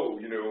to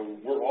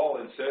we're all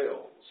in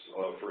sales,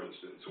 for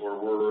instance, or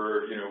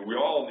we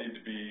all need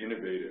to be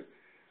innovative.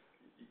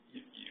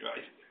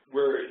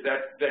 Where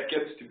that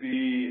gets to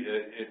be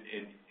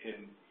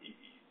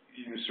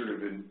sort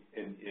of an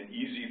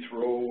easy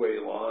throwaway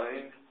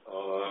line.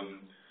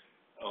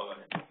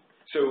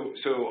 So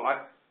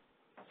I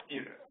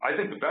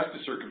think the best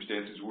of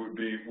circumstances would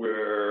be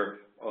where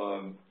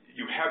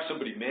you have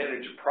somebody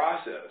manage a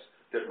process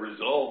that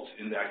results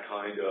in that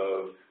kind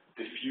of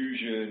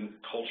diffusion,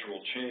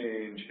 cultural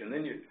change, and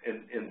then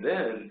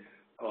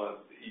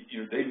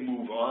they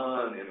move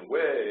on in a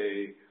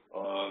way,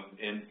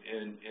 and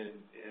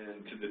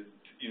to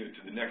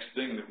the next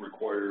thing that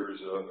requires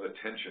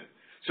attention.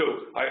 So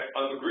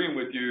I'm agreeing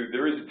with you.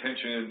 There is a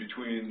tension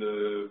between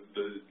the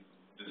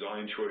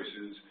design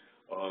choices,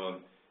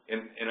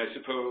 and I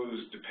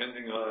suppose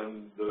depending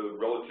on the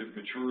relative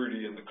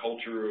maturity and the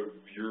culture of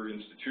your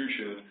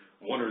institution,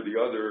 one or the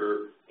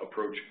other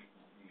approach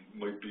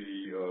might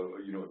be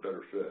a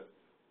better fit.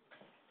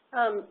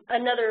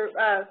 Another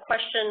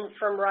question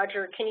from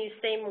Roger. Can you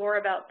say more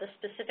about the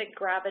specific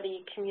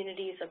gravity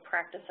communities of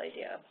practice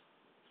idea?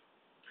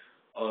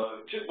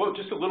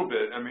 Just a little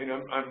bit. I mean,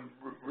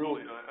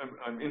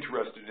 I'm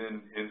interested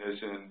in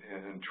this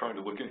and trying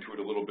to look into it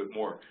a little bit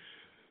more.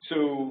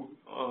 So,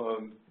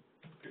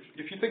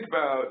 if you think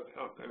about,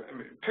 I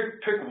mean,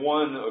 pick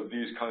one of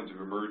these kinds of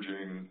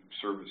emerging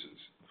services.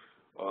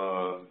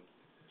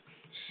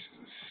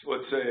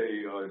 Let's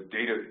say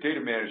data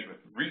management,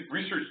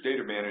 research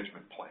data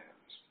management plans.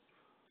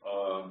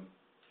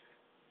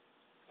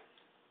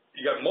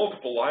 You got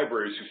multiple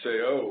libraries who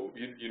say, oh,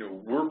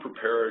 we're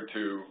prepared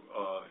to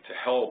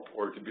help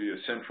or to be a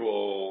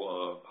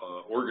central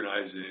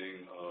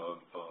organizing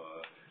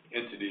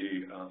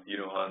entity,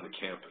 on the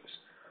campus.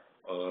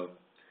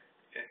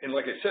 And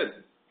like I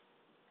said,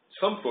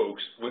 some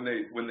folks, when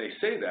they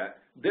say that,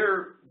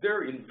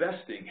 they're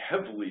investing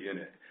heavily in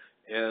it,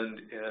 and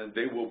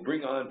they will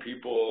bring on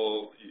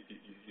people,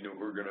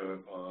 who are going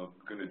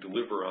to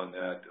deliver on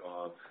that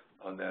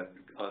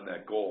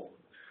goal.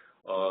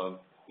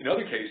 In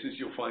other cases,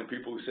 you'll find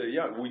people who say,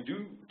 yeah, we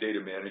do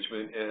data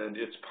management, and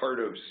it's part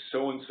of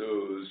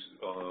so-and-so's,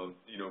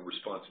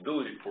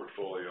 responsibility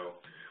portfolio.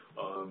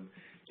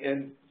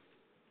 And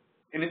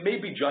it may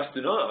be just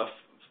enough,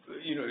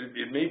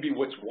 it may be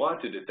what's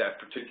wanted at that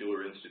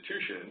particular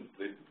institution.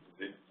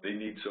 They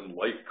need some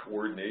light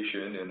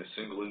coordination, and a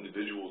single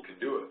individual can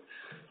do it.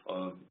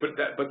 But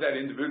that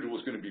individual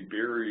is going to be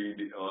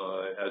buried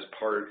as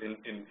part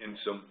in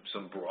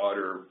some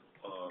broader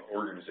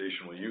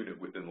organizational unit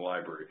within the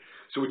library.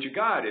 So what you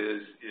got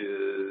is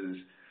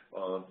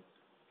an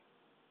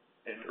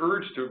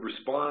urge to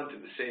respond to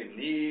the same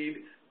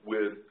need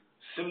with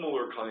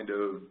similar kind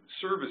of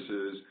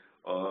services,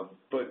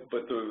 but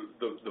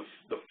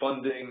the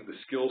funding, the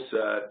skill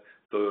set,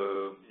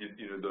 the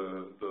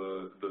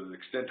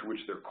extent to which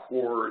they're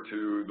core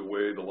to the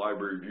way the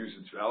library views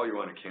its value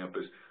on a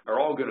campus are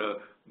all going to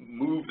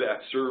move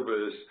that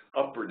service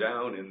up or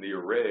down in the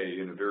array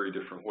in a very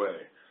different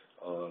way.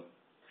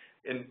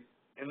 And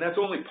that's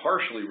only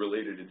partially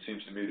related, it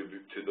seems to me, to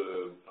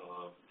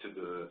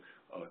the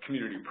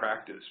community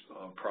practice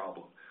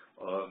problem.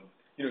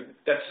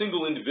 That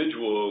single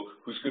individual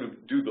who's going to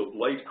do the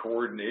light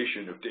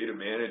coordination of data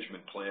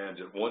management plans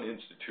at one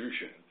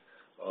institution,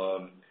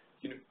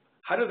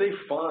 how do they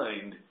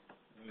find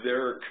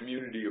their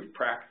community of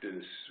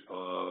practice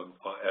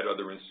at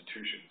other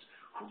institutions?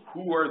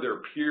 Who are their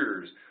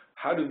peers?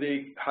 How do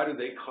they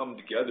come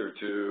together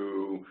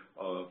to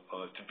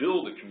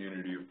build a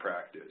community of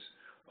practice?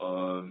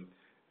 I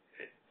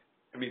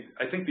mean,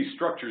 I think these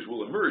structures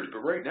will emerge, but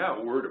right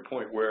now we're at a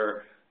point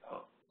where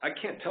I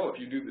can't tell if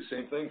you do the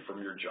same thing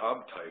from your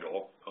job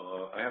title.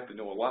 I have to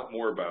know a lot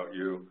more about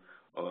you,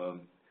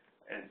 and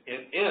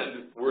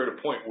we're at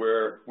a point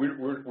where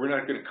we're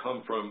not going to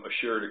come from a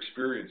shared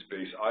experience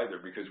base either,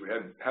 because we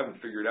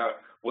haven't figured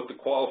out what the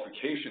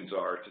qualifications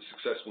are to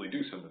successfully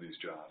do some of these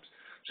jobs.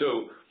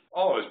 So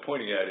all I was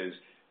pointing at is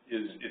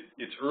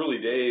it's early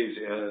days,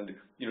 and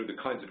the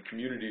kinds of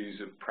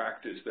communities of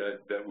practice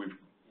that we've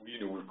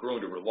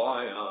grown to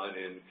rely on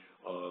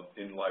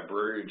in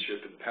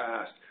librarianship in the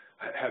past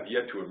have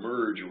yet to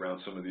emerge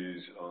around some of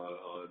these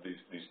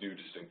new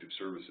distinctive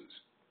services.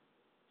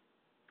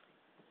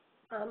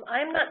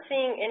 I'm not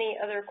seeing any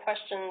other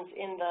questions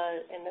in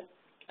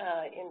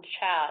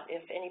chat.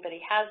 If anybody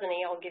has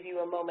any, I'll give you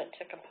a moment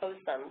to compose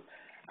them.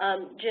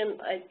 Jim,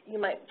 you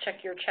might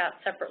check your chat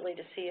separately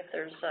to see if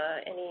there's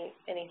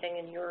anything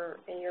in your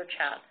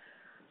chat.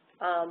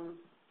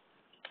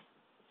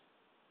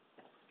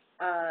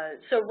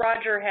 So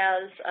Roger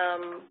has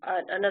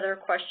another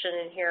question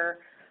in here.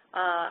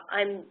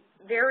 I'm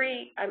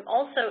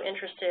also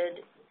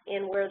interested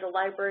in where the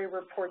library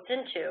reports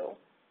into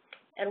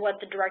and what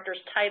the director's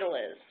title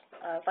is,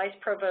 vice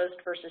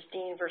provost versus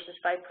dean versus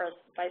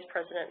vice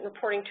president,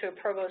 reporting to a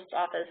provost's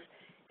office,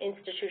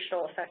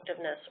 institutional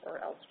effectiveness, or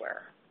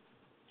elsewhere.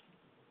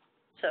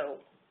 So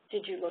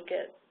did you look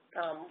at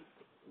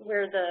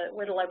where the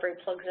library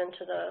plugs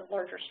into the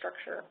larger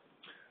structure?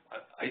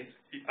 I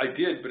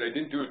did, but I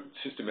didn't do it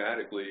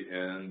systematically,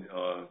 and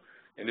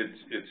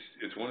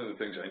it's one of the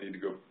things I need to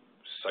go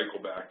cycle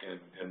back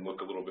and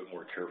look a little bit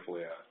more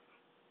carefully at.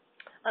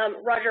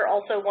 Roger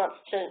also wants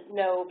to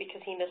know,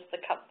 because he missed the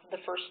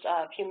first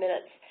few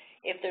minutes,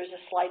 if there's a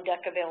slide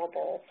deck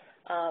available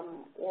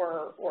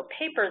or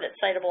paper that's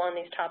citable on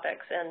these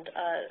topics, and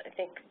I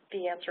think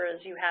the answer is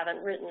you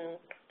haven't written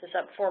this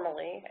up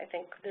formally. I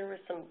think there were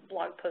some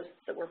blog posts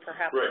that were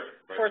perhaps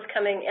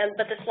forthcoming,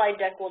 but the slide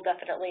deck will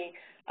definitely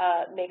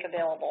make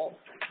available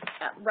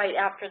right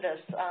after this,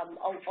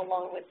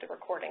 along with the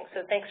recording.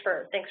 So thanks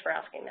for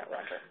asking that,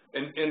 Roger.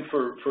 And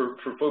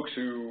for folks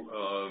who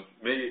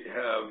may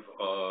have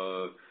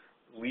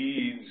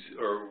leads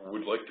or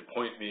would like to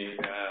point me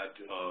at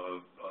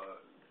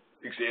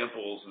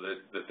examples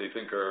that they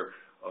think are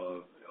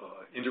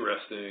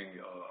interesting,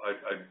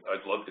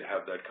 I'd love to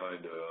have that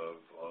kind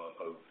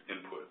of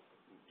input.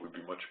 Would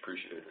be much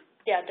appreciated.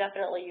 Yeah,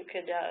 definitely. You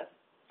could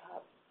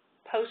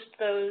post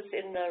those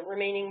in the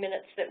remaining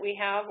minutes that we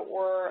have,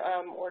 or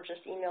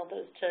just email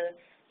those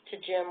to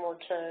Jim or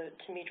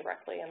to me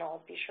directly, and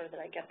I'll be sure that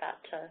I get that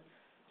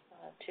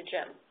to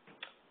Jim.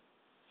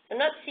 I'm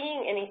not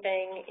seeing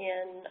anything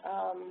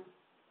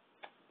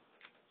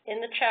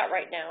in the chat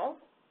right now.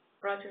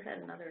 Roger had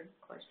another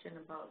question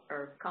about,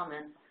 or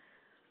comment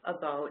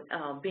about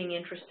being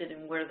interested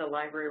in where the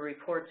library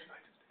reports.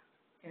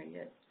 Here you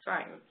go.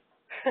 Sorry.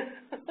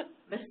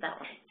 Missed that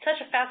one. Such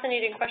a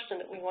fascinating question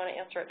that we want to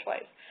answer it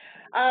twice.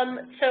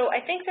 So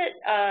I think that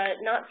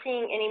not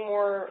seeing any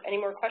more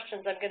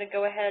questions, I'm going to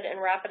go ahead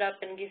and wrap it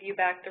up and give you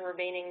back the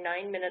remaining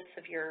 9 minutes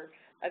of your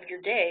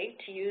day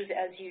to use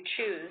as you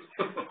choose.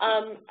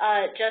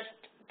 Just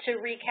to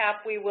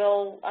recap, we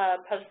will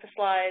post the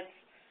slides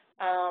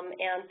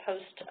and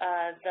post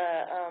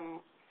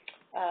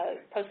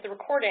the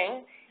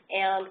recording.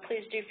 And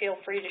please do feel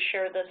free to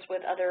share this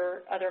with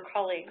other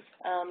colleagues.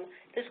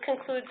 This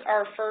concludes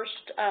our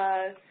first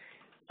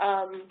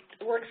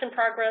Works in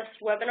Progress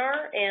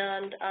webinar,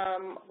 and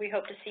we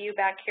hope to see you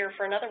back here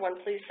for another one.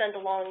 Please send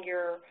along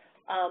your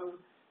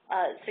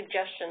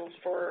suggestions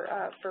for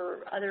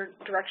other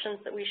directions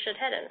that we should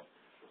head in.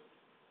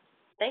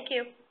 Thank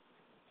you.